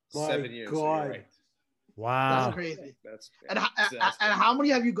 7 years. God. So you're right. Wow. That's crazy. And how many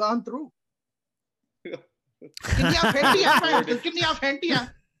have you gone through?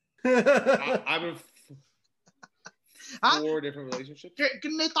 4 different relationships.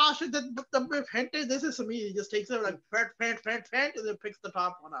 Natasha, this is me. He just takes it like pant, and then picks the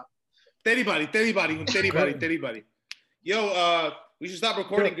top one up. Teribari. Yo, we should stop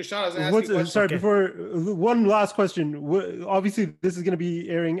recording. Gushan, sorry, before one last question. Obviously, this is going to be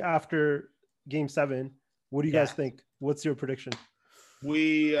airing after Game 7. What do you guys think? What's your prediction?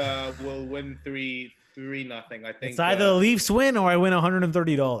 We will win 3-0. I think it's either the Leafs win or I win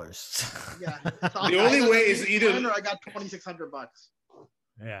 $130. Yeah. The only way is either or I got $2,600.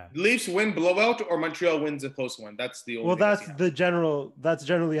 Yeah. Leafs win blowout or Montreal wins a close one. That's the only. Well, that's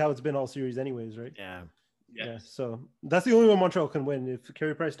generally how it's been all series, anyways, right? Yeah. So that's the only one Montreal can win if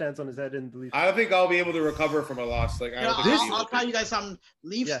Carey Price stands on his head in the Leafs. I don't think I'll be able to recover from a loss. Like I'll tell you guys something.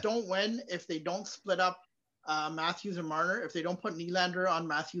 Leafs don't win if they don't split up Matthews and Marner. If they don't put Nylander on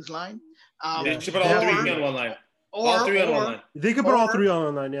Matthews' line. They should put all 3 on one line. All 3 on one line. They could put all 3 on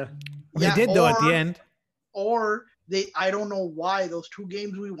one line. Yeah. They did though at the end. Or I don't know why those 2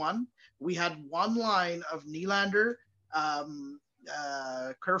 games we won. We had one line of Nylander,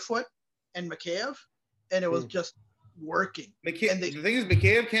 Kerfoot, and Mikheyev. And it was just working. The thing is,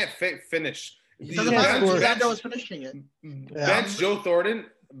 Mikheyev can't finish. He doesn't matter. Nylander was finishing it. Bench Joe Thornton.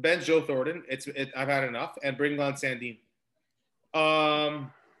 I've had enough. And bring on Sandin.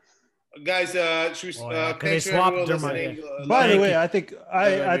 Guys, should we? They swapped their money. By the way, I think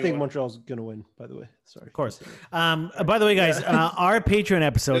Montreal's gonna win. By the way, sorry. Of course. By the way, guys, our Patreon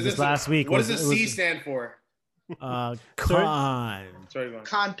episode this last week. What does the C stand for? Con. Sorry, man.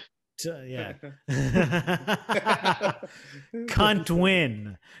 Cunt. Yeah. Cunt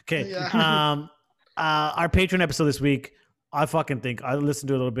win. Okay. Yeah. Our Patreon episode this week, I listened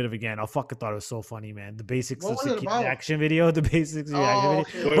to a little bit of it again. I fucking thought it was so funny, man. The basics of the reaction video, But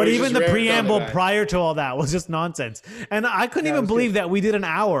even the preamble prior to all that was just nonsense. And I couldn't even believe that we did an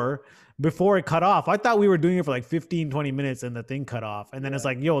hour before it cut off. I thought we were doing it for like 15, 20 minutes and the thing cut off. And then it's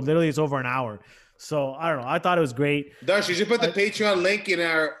like, literally it's over an hour. So I don't know. I thought it was great. Darsh, you should put the Patreon link in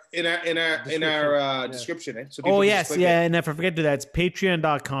our description. So yes, and if I forget to do that, it's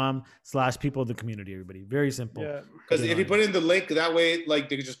patreon.com/people of the community. Everybody, very simple. Yeah, because if you put in the link that way, like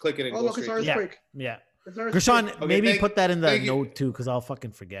they can just click it and go straight. Yeah. Gershon, maybe put that in the note too, because I'll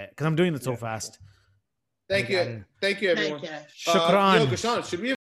fucking forget. Because I'm doing it so fast. Thank you, everyone. Shukran. Gershon, should we?